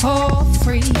back for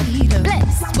freedom.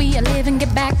 Blessed, we are living,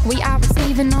 get back. We are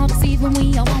receiving, no deceiving.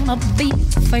 We all wanna be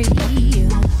free.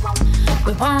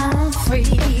 We want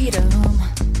freedom.